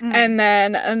 And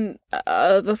then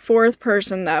the fourth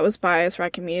person that was bias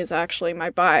wrecking me is actually my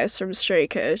bias from Stray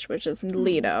Kids, which is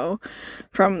Lino,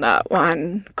 from that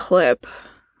one clip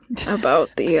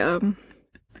about the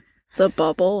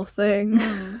bubble thing.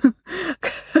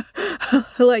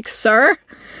 Like, sir?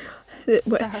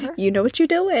 You know what you're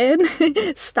doing.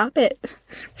 Stop it.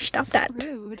 Stop that.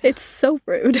 Rude. It's so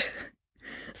rude.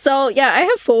 So, yeah, I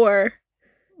have 4.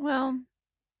 Well,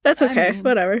 That's I okay. mean,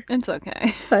 Whatever. it's okay.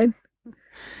 It's fine.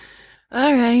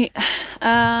 All right.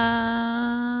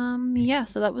 Yeah,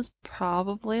 so that was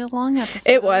probably a long episode.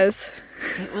 It was.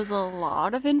 It was a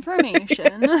lot of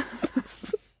information.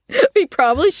 We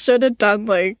probably should have done,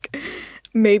 like,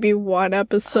 maybe one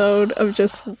episode of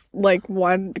just, like,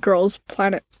 one Girls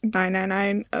Planet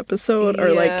 999 episode,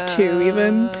 or, like, 2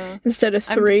 even, instead of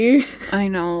 3. I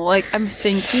know. Like, I'm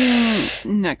thinking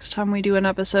next time we do an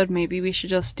episode, maybe we should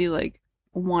just do, like,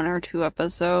 1 or 2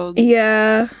 episodes.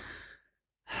 Yeah.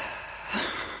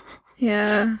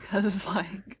 Yeah. Because,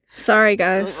 like, Sorry,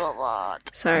 this was guys. a lot.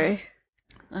 Sorry.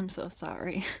 I'm so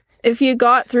sorry. If you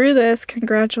got through this,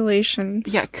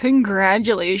 congratulations. Yeah,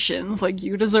 congratulations. Like,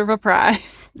 you deserve a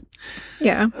prize.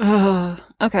 Yeah. Ugh.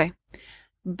 Okay.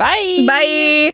 Bye. Bye!